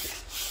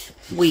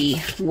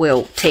we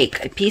will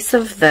take a piece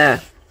of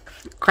the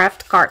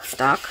craft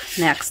cardstock.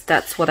 Next,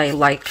 that's what I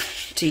like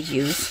to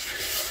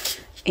use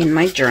in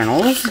my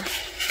journals.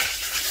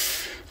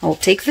 I'll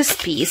take this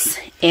piece,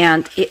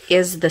 and it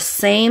is the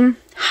same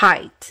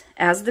height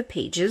as the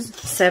pages,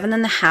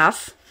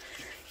 7.5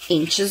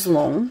 inches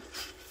long,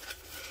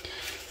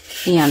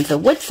 and the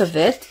width of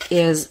it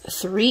is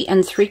 3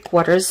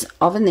 3/4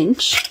 of an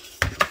inch.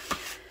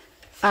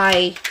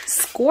 I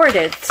scored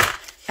it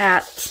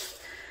at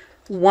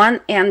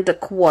 1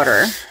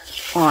 1/4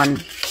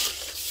 on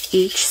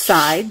each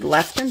side,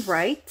 left and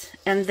right,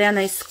 and then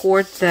I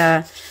scored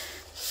the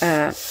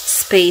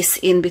space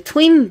in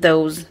between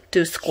those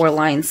two score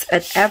lines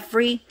at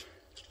every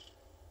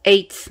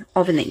 1/8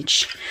 of an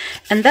inch.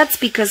 And that's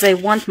because I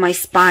want my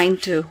spine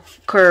to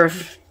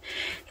curve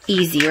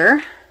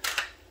easier.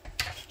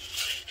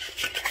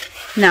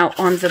 Now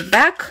on the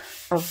back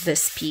of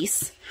this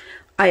piece,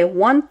 I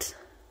want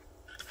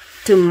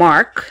to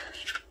mark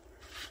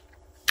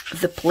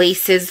the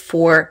places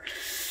for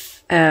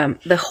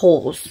the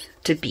holes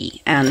to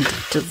be, and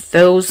to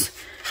those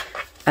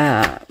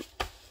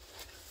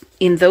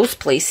in those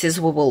places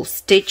we will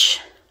stitch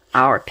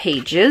our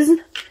pages.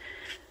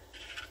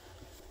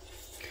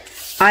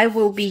 I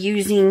will be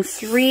using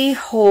 3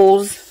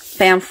 holes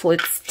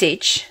pamphlet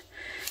stitch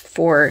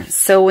for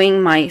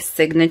sewing my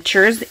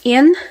signatures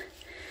in,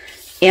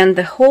 and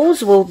the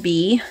holes will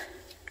be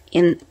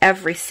in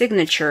every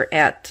signature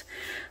at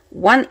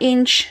 1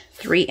 inch,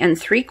 3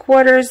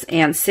 3/4,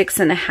 and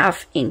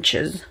 6.5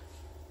 inches.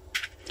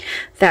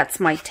 That's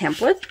my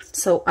template,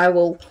 so I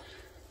will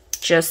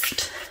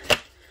just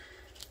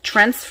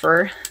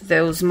transfer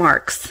those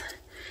marks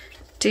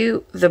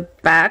to the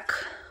back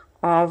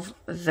of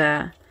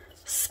the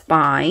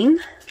spine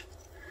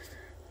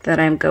that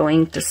I'm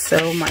going to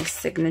sew my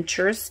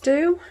signatures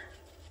to.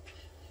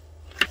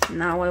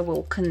 Now I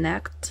will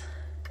connect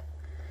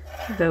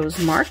those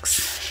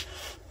marks.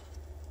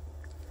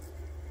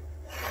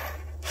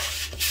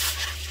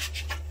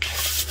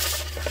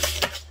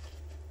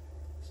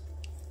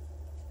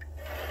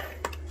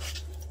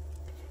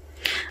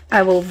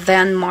 I will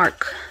then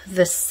mark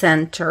the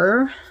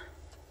center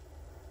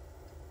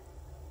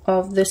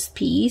of this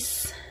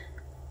piece,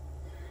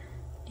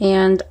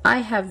 and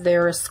I have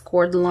there a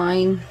scored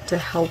line to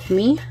help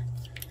me,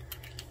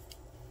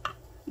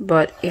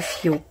 but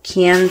if you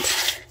can't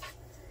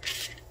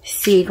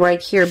see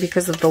right here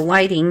because of the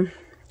lighting,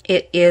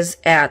 it is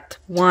at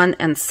 1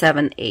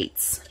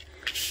 7/8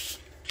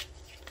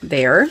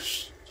 there.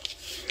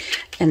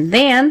 And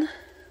then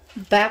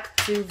back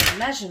to the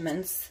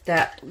measurements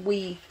that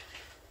we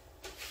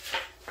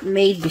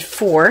made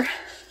before,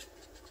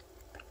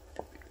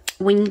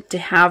 we need to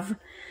have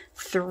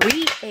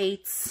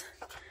 3/8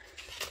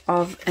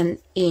 of an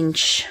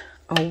inch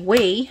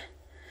away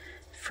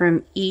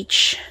from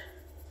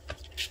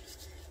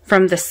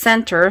the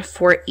center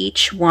for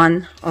each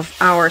one of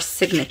our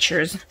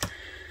signatures.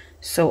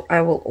 So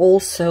I will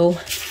also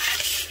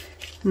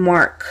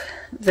mark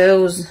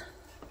those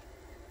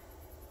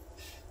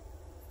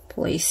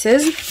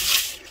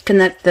places,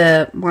 connect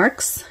the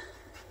marks.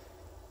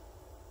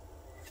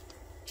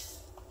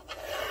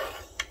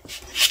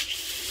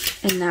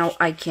 And now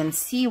I can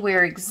see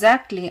where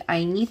exactly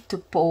I need to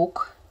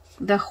poke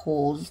the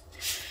holes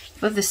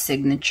for the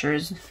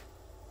signatures.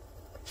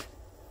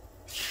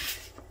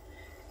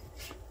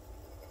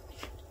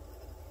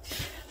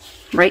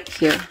 Right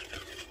here.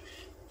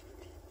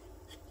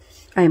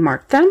 I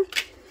marked them,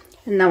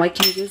 and now I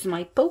can use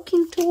my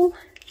poking tool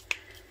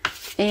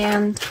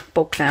and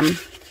poke them.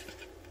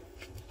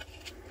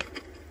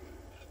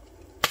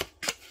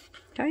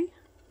 Okay.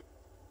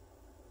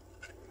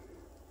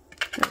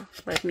 So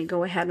let me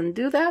go ahead and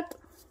do that.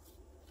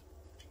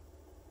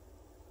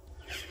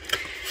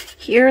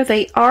 Here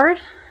they are,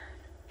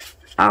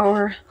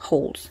 our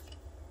holes.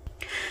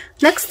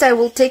 Next, I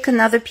will take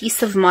another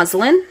piece of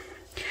muslin,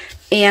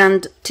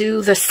 and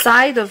to the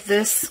side of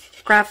this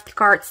craft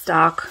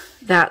cardstock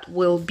that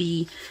will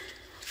be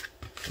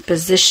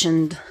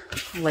positioned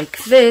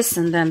like this,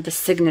 and then the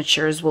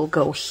signatures will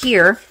go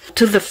here.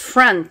 To the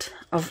front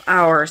of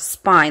our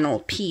spinal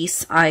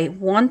piece, I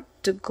want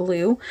to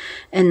glue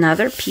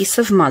another piece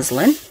of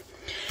muslin,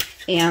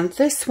 and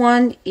this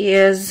one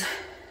is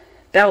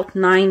about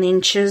 9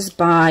 inches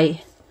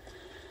by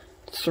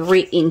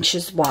 3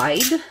 inches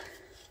wide.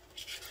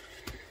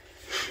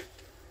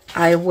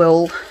 I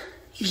will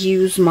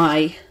use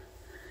my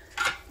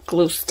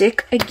glue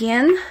stick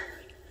again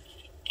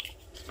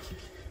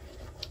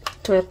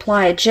to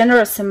apply a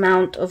generous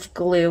amount of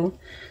glue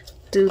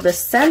to the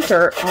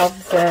center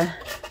of the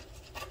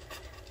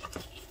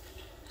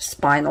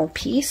spinal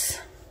piece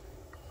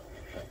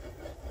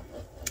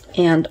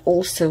and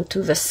also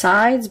to the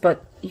sides,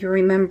 but you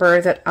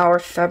remember that our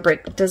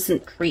fabric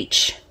doesn't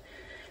reach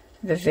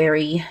the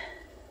very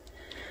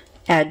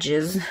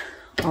edges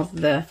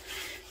of the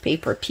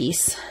paper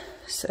piece,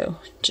 so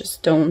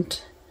just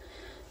don't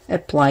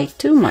apply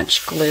too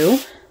much glue.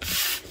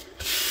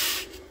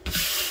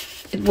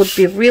 It would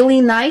be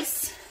really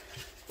nice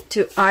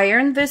to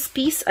iron this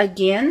piece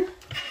again.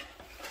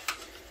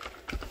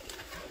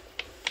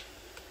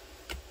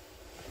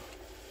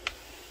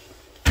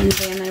 And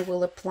then I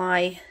will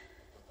apply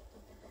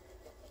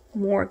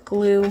more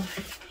glue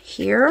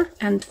here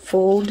and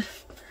fold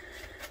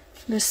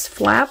this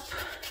flap,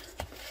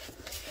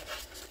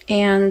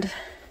 and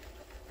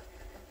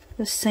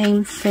the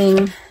same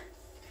thing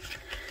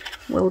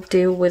we'll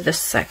do with the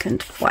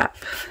second flap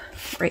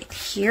right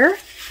here.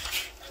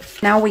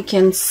 Now we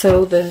can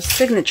sew the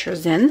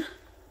signatures in.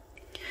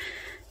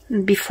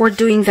 Before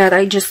doing that,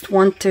 I just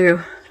want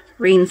to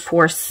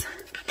reinforce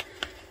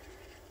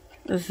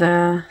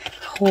the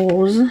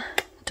holes,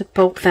 to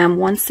poke them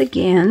once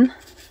again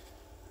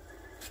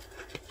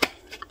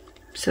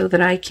so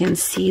that I can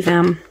see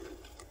them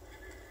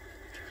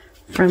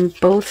from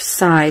both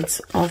sides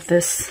of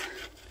this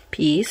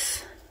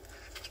piece.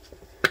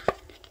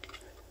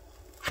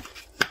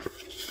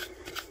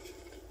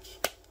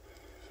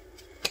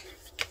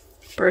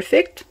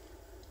 Perfect.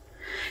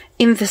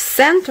 In the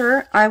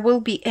center, I will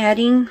be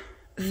adding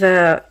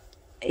the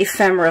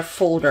ephemera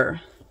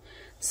folder.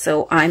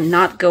 So I'm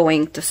not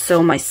going to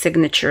sew my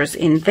signatures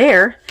in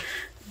there,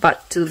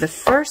 but to the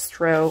first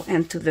row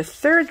and to the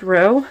third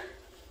row,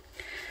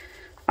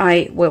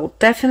 I will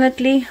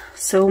definitely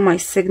sew my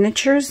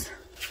signatures.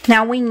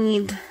 Now we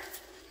need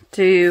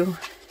to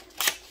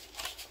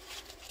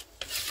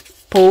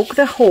poke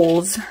the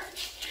holes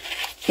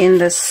in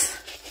this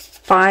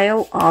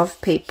pile of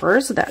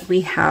papers that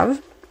we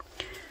have.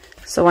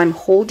 So I'm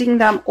holding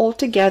them all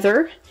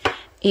together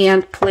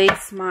and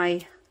place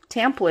my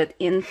template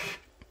in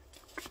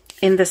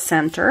the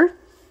center.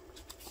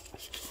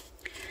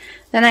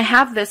 Then I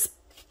have this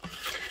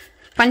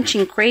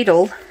punching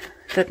cradle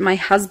that my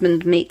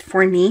husband made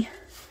for me,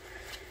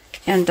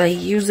 and I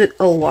use it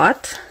a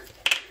lot.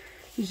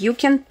 You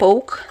can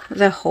poke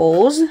the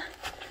holes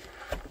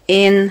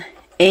in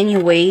any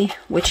way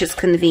which is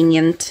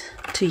convenient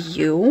to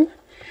you.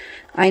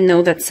 I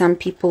know that some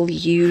people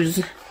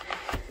use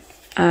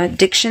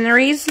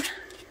dictionaries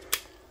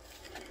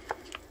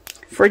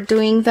for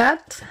doing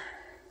that.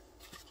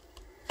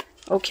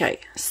 Okay,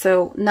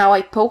 so now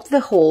I poked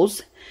the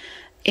holes,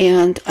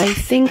 and I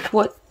think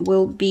what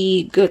will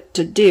be good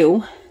to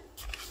do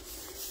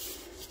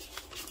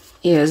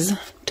is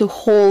to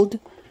hold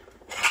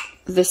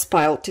this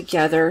pile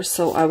together.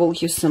 So I will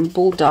use some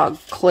bulldog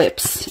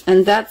clips,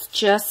 and that's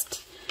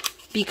just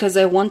because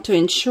I want to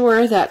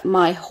ensure that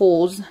my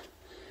holes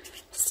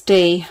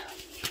stay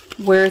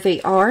where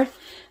they are,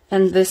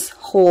 and this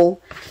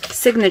whole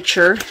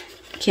signature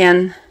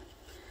can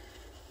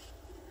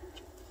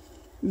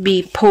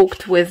be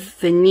poked with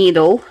the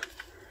needle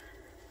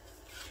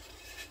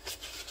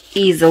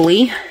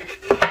easily,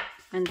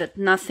 and that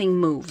nothing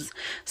moves.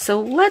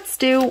 So let's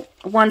do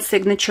one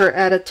signature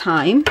at a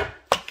time.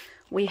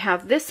 We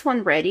have this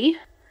one ready.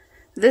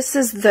 This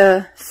is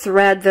the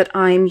thread that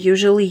I'm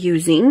usually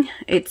using.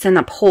 It's an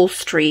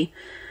upholstery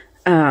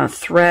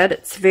thread.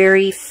 It's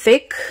very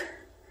thick,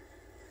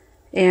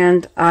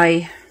 and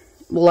I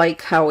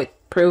like how it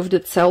proved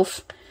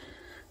itself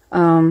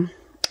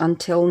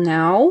until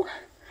now.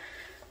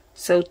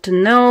 So to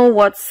know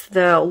what's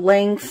the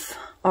length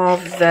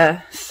of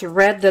the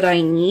thread that I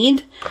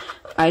need,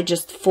 I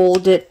just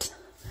fold it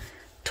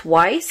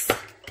twice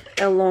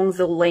along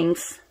the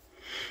length,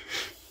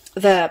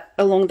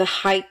 along the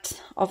height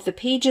of the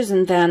pages,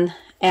 and then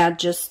add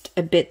just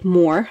a bit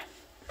more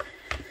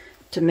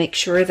to make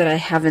sure that I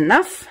have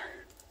enough.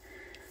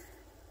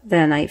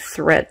 Then I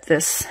thread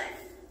this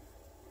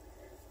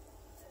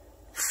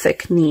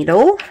thick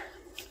needle,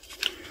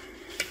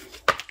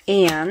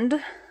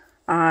 and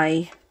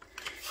I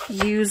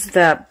use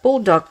the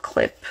bulldog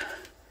clip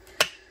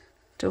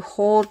to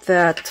hold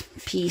that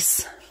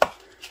piece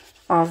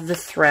of the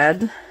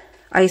thread,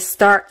 I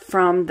start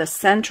from the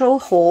central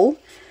hole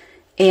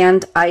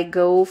and I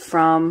go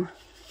from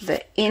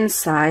the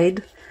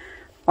inside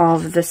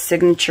of the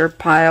signature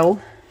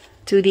pile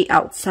to the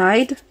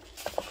outside.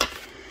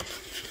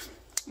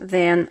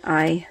 Then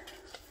I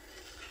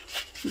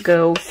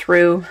go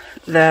through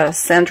the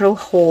central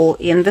hole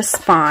in the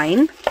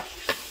spine.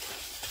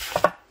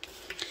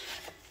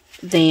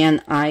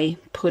 Then I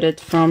put it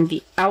from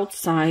the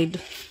outside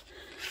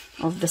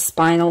of the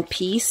spinal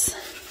piece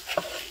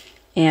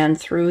and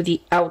through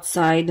the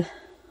outside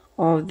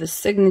of the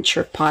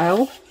signature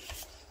pile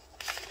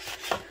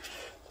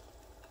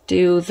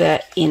to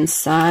the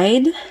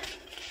inside.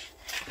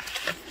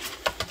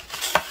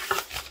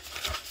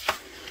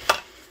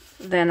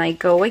 Then I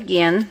go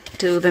again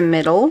to the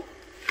middle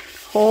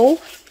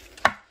hole.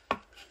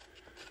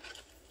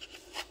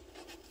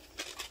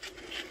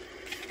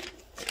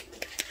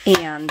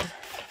 And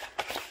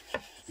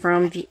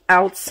from the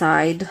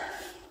outside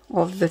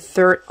of the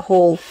third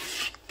hole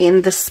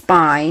in the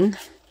spine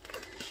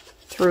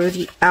through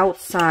the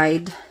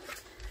outside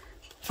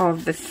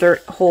of the third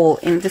hole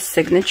in the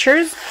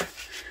signatures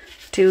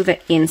to the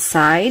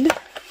inside.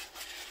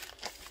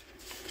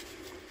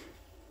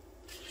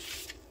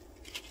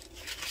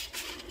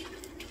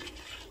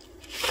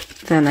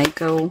 Then I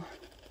go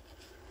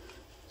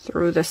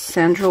through the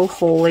central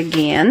hole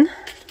again.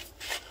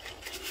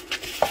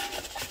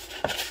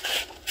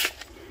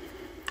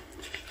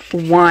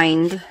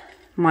 Wind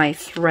my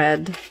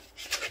thread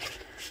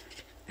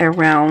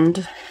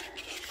around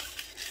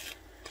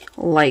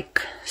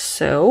like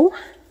so.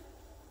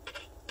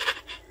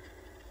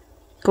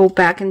 Go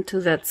back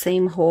into that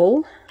same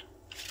hole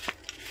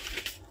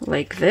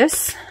like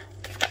this.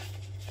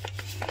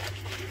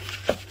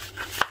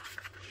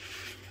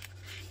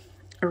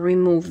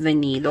 Remove the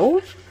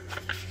needle.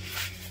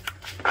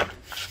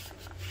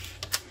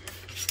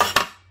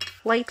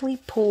 Lightly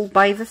pull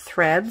by the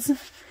threads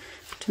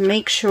to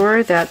make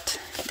sure that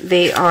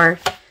they are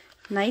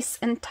nice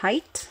and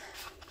tight,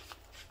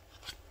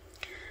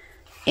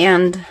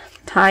 and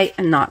tie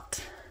a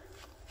knot.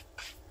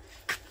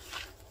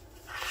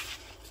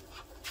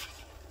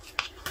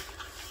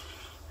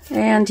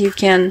 And you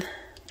can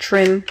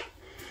trim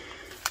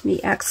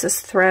the excess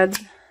thread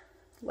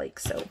like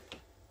so.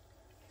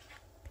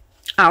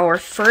 Our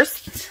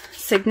first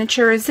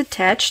signature is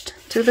attached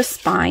to the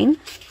spine.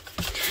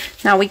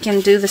 Now we can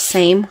do the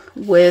same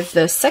with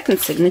the second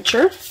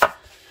signature.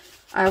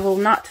 I will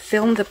not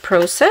film the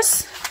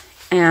process,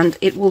 and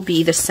it will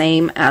be the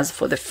same as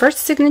for the first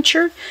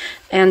signature,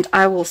 and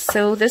I will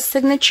sew this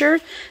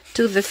signature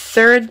to the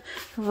third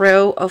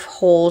row of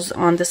holes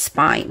on the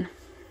spine.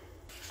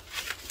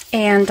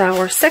 And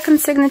our second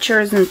signature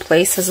is in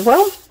place as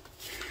well.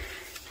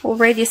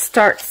 Already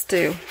starts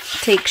to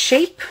take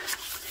shape.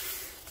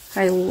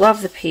 I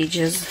love the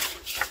pages.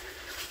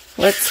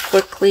 Let's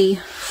quickly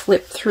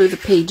flip through the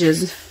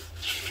pages.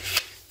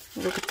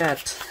 Look at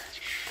that.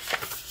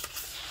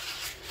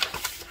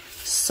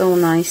 So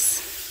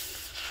nice.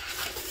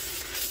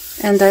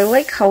 And I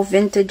like how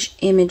vintage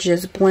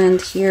images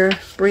blend here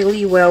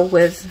really well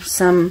with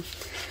some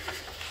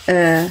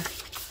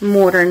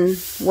modern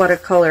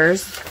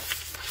watercolors.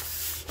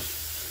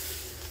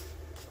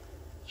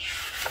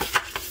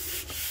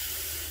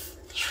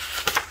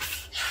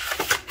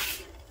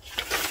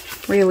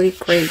 Really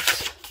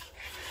great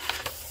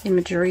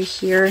imagery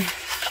here.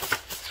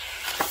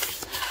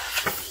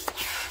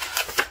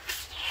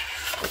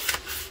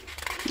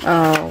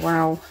 Oh,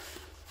 wow.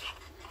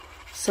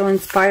 So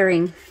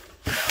inspiring.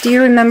 Do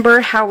you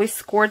remember how we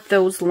scored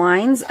those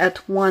lines at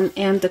 1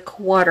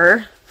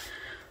 1/4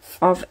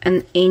 of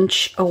an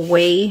inch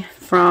away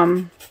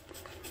from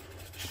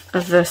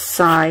the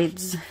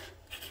sides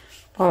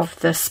of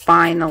the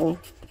spine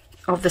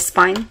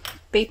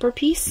paper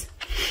piece?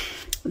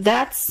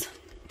 That's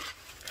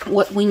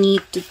what we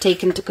need to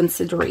take into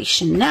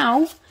consideration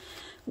now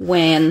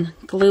when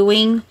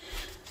gluing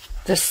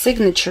the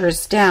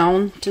signatures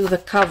down to the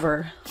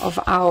cover of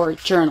our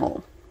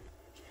journal.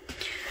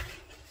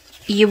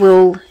 You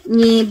will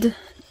need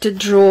to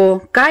draw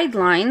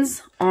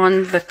guidelines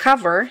on the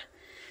cover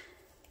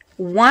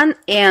 1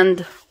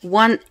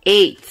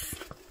 1/8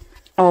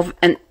 of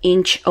an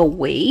inch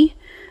away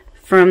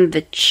from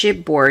the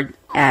chipboard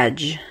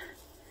edge.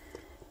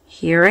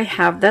 Here I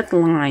have that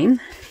line,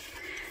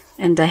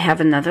 and I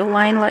have another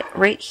line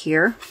right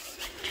here,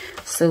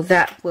 so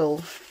that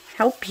will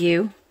help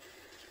you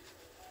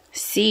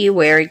see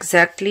where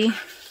exactly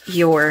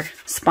your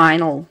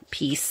spinal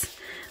piece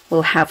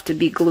will have to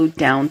be glued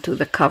down to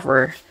the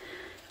cover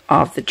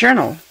of the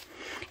journal.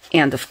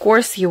 And of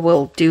course you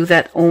will do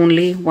that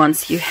only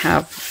once you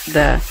have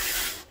the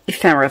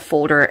ephemera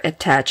folder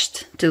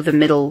attached to the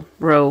middle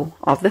row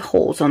of the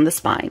holes on the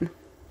spine.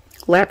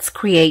 Let's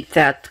create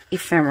that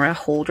ephemera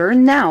holder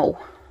now.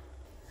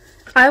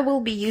 I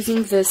will be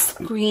using this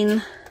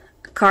green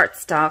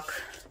cardstock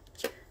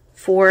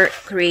for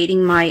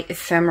creating my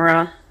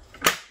ephemera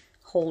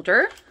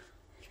holder.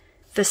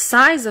 The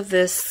size of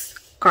this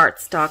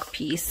cardstock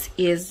piece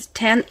is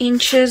 10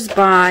 inches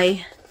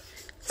by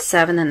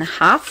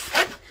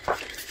 7.5.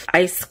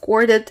 I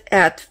scored it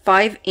at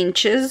 5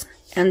 inches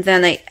and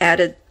then I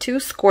added 2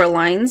 score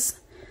lines.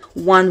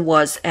 One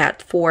was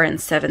at 4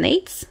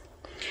 7/8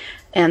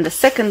 and the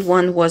second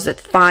one was at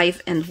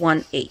 5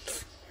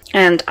 1/8.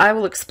 And I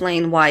will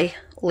explain why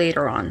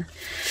later on.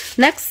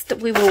 Next,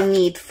 we will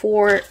need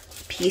 4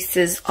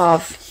 pieces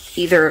of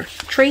either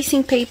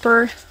tracing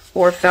paper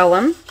or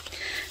vellum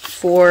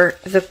for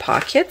the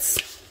pockets.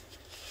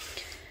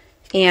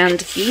 And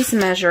these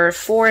measure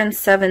 4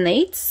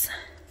 7/8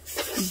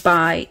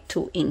 by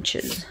 2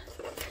 inches.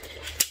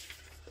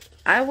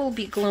 I will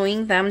be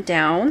gluing them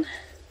down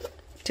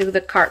to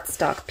the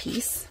cardstock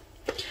piece.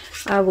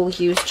 I will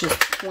use just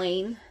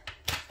plain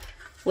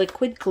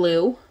liquid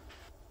glue.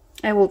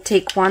 I will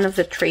take one of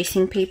the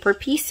tracing paper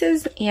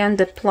pieces and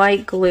apply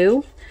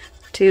glue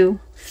to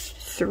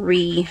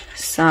 3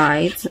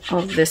 sides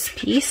of this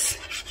piece,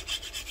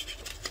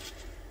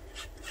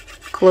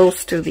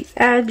 close to the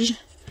edge,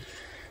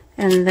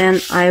 and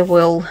then I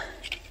will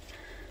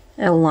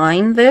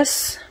align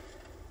this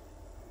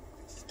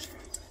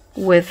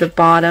with the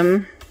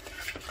bottom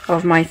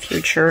of my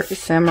future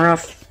ephemera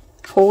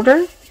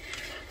holder,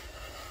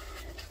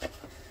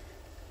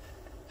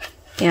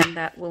 and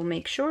that will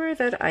make sure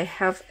that I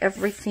have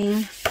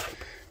everything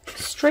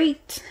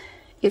straight.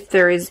 If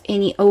there is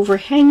any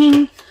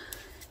overhanging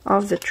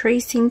of the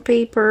tracing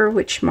paper,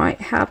 which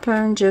might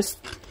happen, just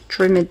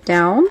trim it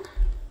down.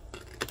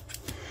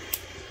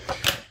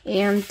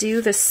 And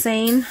do the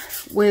same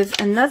with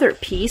another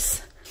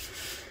piece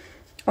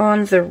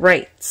on the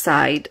right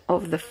side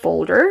of the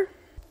folder,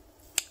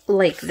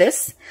 like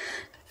this.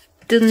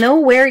 To know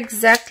where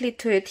exactly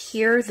to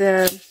adhere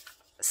the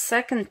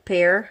second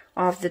pair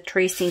of the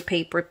tracing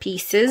paper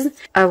pieces,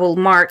 I will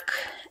mark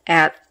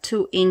at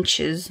 2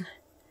 inches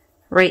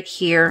right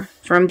here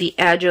from the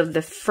edge of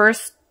the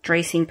first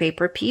tracing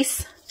paper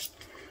piece.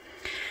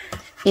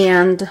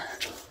 And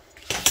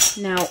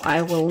now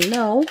I will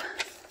know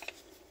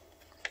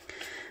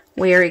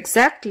where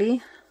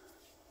exactly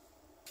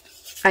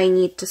I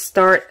need to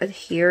start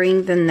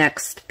adhering the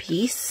next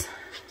piece.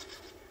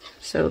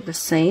 So the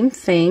same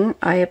thing,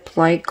 I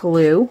apply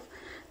glue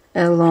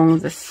along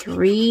the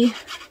 3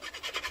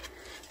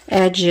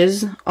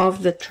 edges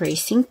of the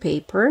tracing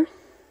paper.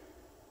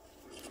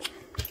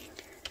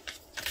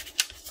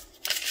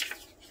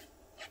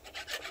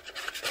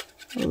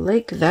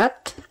 Like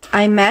that.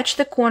 I match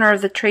the corner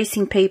of the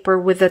tracing paper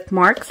with that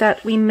mark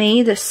that we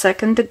made a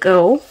second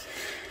ago,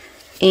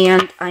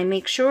 and I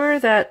make sure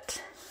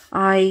that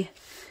I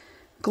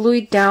glue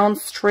it down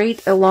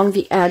straight along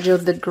the edge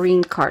of the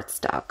green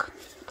cardstock.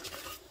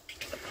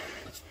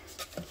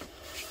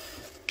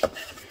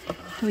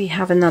 We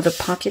have another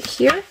pocket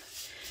here,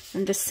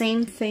 and the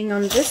same thing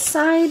on this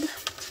side.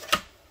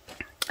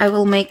 I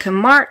will make a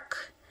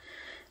mark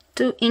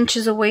 2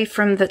 inches away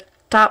from the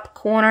top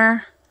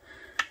corner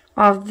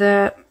of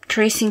the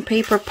tracing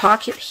paper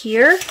pocket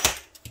here.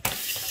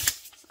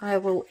 I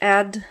will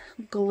add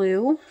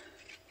glue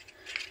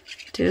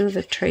to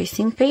the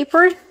tracing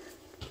paper.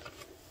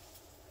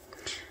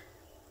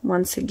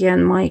 Once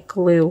again, my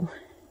glue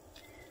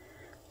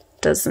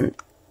doesn't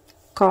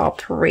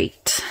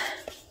cooperate.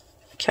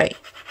 Okay,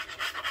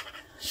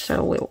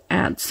 so we'll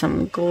add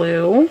some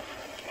glue.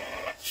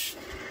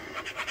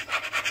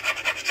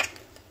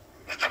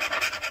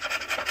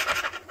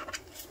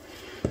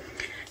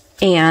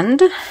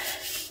 And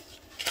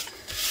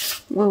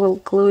we will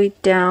glue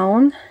it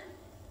down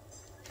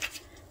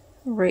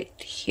right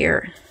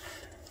here.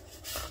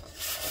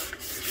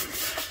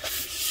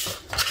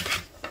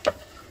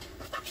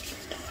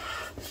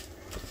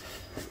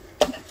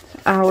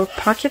 Our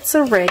pockets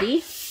are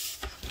ready.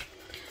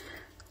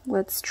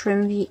 Let's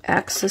trim the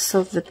excess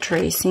of the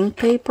tracing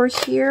paper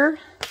here.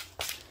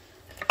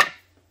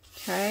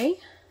 Okay.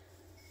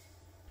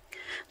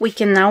 We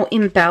can now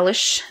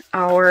embellish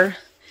our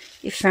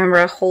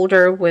ephemera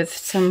holder with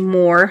some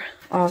more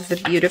of the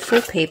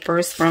beautiful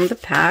papers from the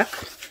pack.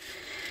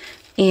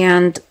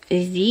 And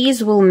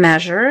these will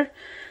measure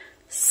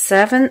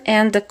 7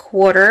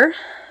 1/4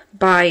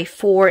 by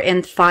 4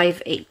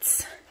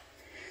 5/8.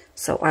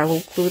 So I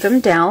will glue them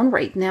down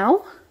right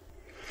now.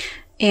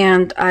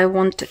 And I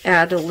want to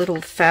add a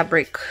little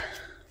fabric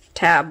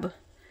tab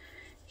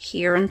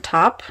here on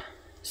top.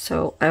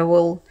 So I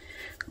will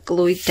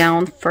glue it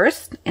down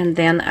first, and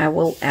then I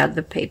will add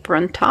the paper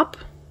on top.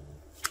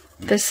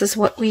 This is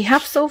what we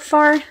have so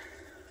far.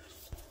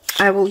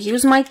 I will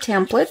use my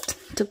template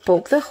to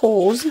poke the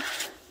holes.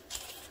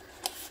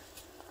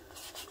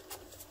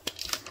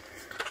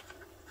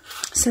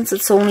 Since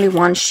it's only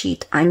one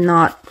sheet, I'm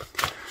not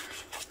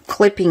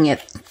clipping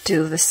it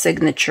to the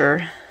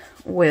signature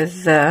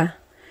with the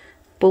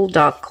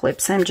bulldog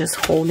clips. I'm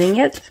just holding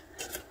it.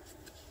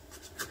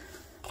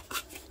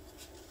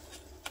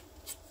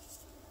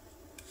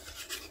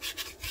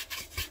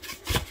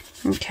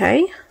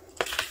 Okay.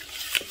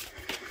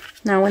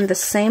 Now in the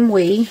same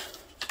way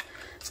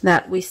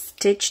that we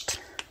stitched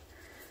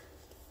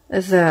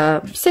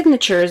the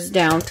signatures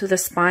down to the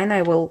spine,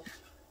 I will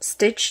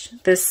stitch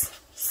this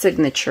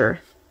signature.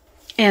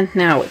 And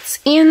now it's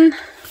in,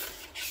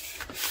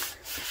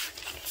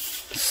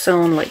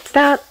 sewn like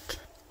that,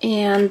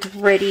 and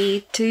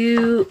ready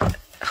to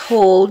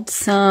hold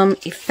some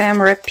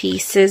ephemera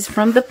pieces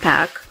from the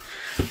pack.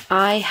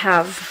 I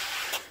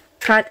have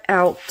cut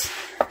out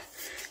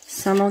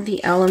some of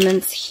the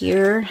elements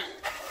here,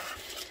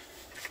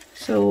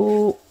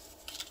 so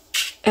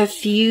a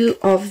few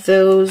of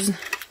those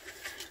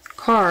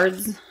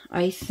cards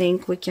I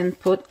think we can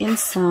put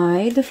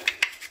inside.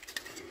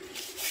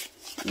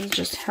 Let's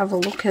just have a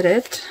look at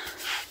it.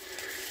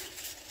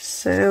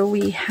 So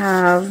we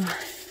have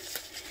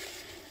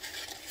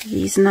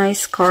these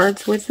nice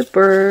cards with the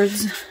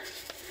birds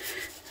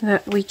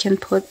that we can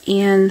put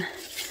in,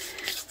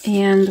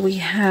 and we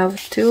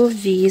have two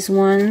of these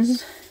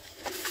ones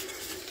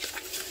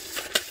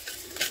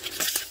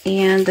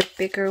and a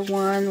bigger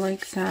one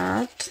like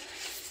that.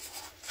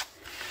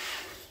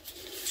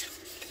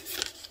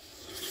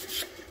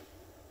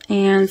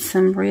 And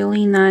some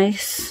really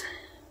nice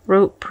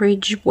rope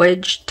bridge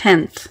wedge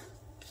tent.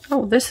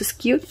 Oh, this is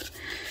cute.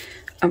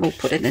 I will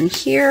put it in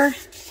here.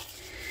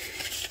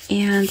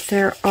 And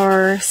there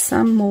are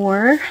some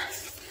more.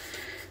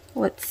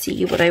 Let's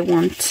see what I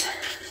want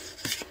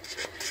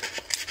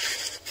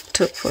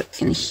to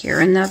put in here.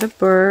 Another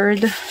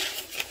bird.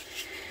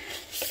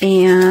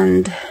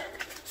 And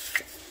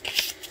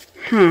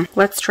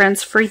let's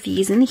transfer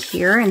these in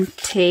here and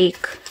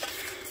take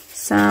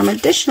some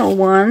additional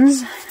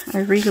ones. I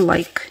really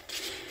like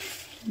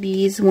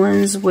these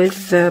ones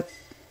with the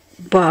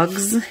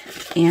bugs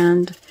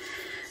and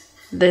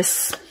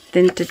this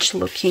vintage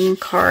looking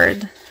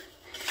card.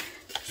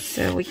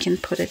 So we can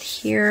put it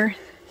here,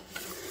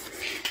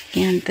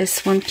 and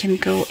this one can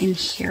go in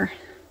here.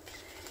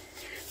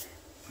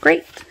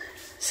 Great.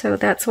 So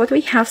that's what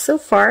we have so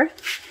far.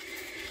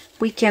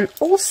 We can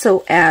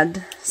also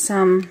add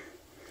some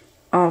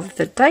of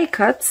the die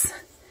cuts.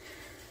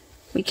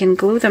 We can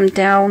glue them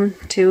down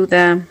to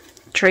the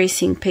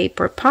tracing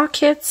paper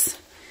pockets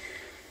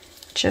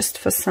just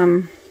for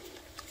some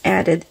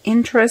added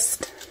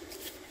interest.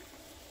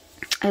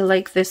 I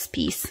like this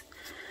piece.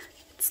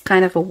 It's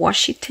kind of a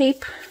washi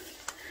tape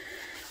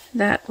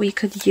that we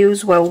could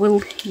use. Well,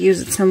 we'll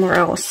use it somewhere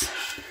else.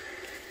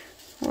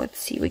 Let's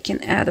see, we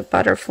can add a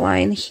butterfly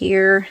in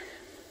here.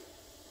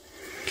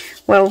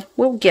 Well,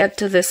 we'll get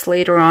to this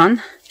later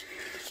on.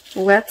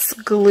 Let's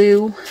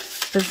glue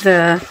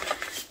the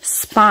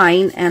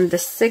spine and the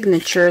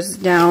signatures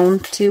down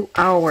to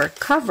our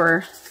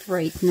cover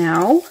right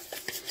now,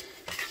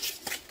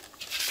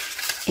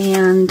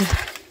 and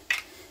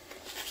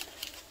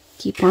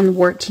keep on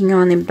working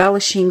on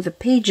embellishing the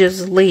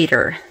pages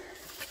later.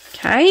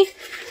 Okay,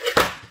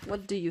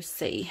 what do you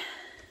say?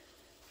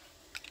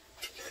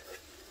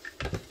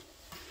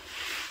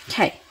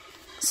 Okay,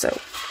 so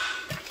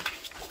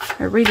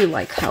I really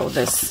like how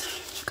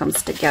this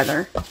comes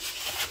together.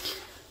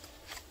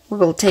 We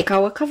will take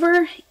our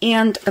cover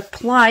and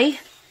apply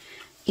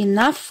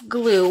enough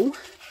glue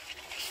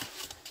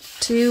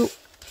to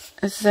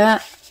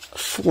the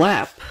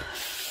flap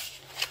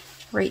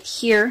right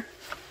here.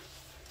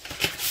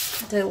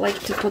 I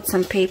like to put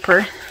some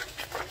paper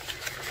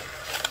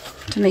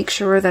to make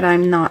sure that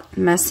I'm not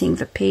messing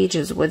the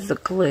pages with the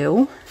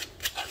glue.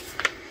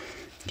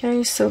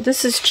 Okay, so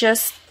this is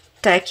just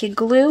tacky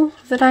glue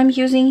that I'm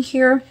using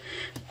here.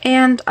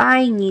 And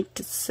I need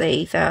to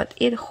say that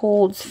it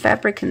holds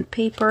fabric and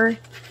paper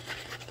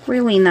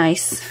really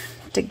nice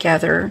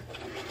together.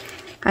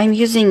 I'm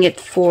using it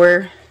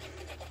for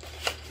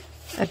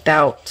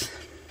about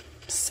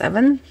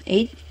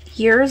 7-8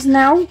 years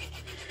now,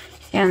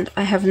 and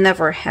I have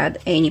never had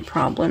any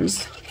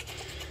problems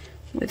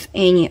with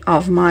any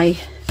of my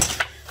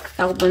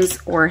albums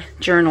or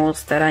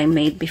journals that I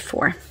made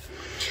before.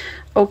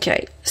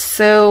 Okay,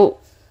 so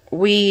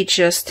we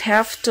just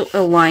have to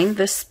align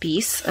this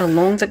piece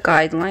along the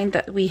guideline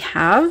that we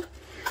have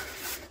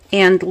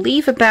and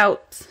leave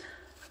about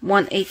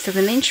 1/8 of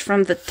an inch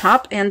from the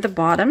top and the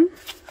bottom.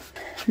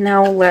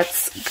 Now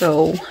let's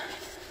go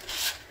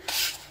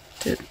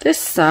to this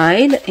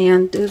side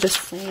and do the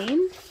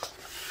same.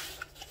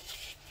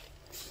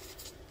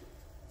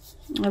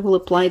 I will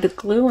apply the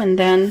glue and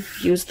then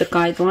use the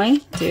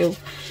guideline to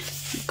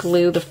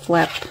glue the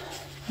flap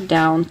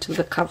down to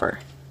the cover.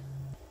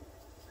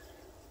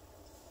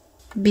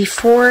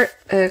 Before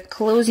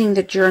closing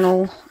the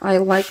journal, I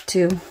like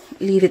to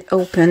leave it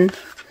open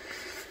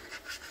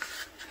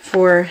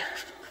for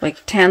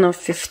like 10 or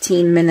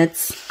 15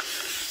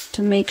 minutes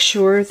to make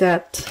sure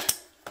that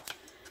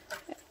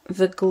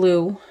the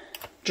glue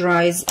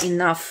dries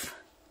enough.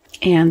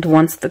 And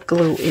once the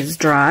glue is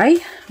dry,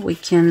 we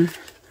can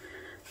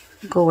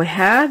go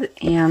ahead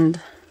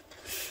and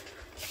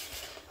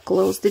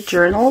close the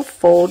journal,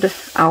 fold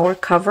our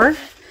cover.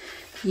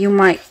 You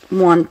might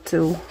want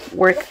to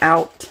work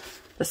out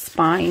the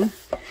spine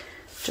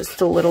just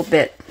a little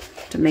bit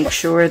to make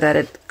sure that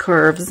it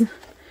curves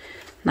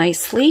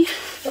nicely,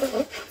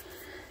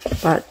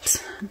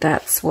 but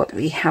that's what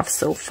we have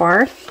so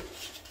far.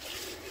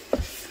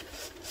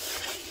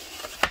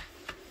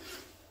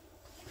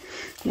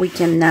 we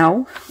can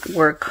now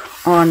work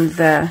on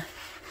the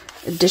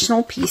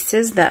additional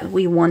pieces that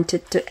we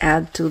wanted to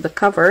add to the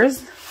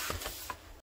covers.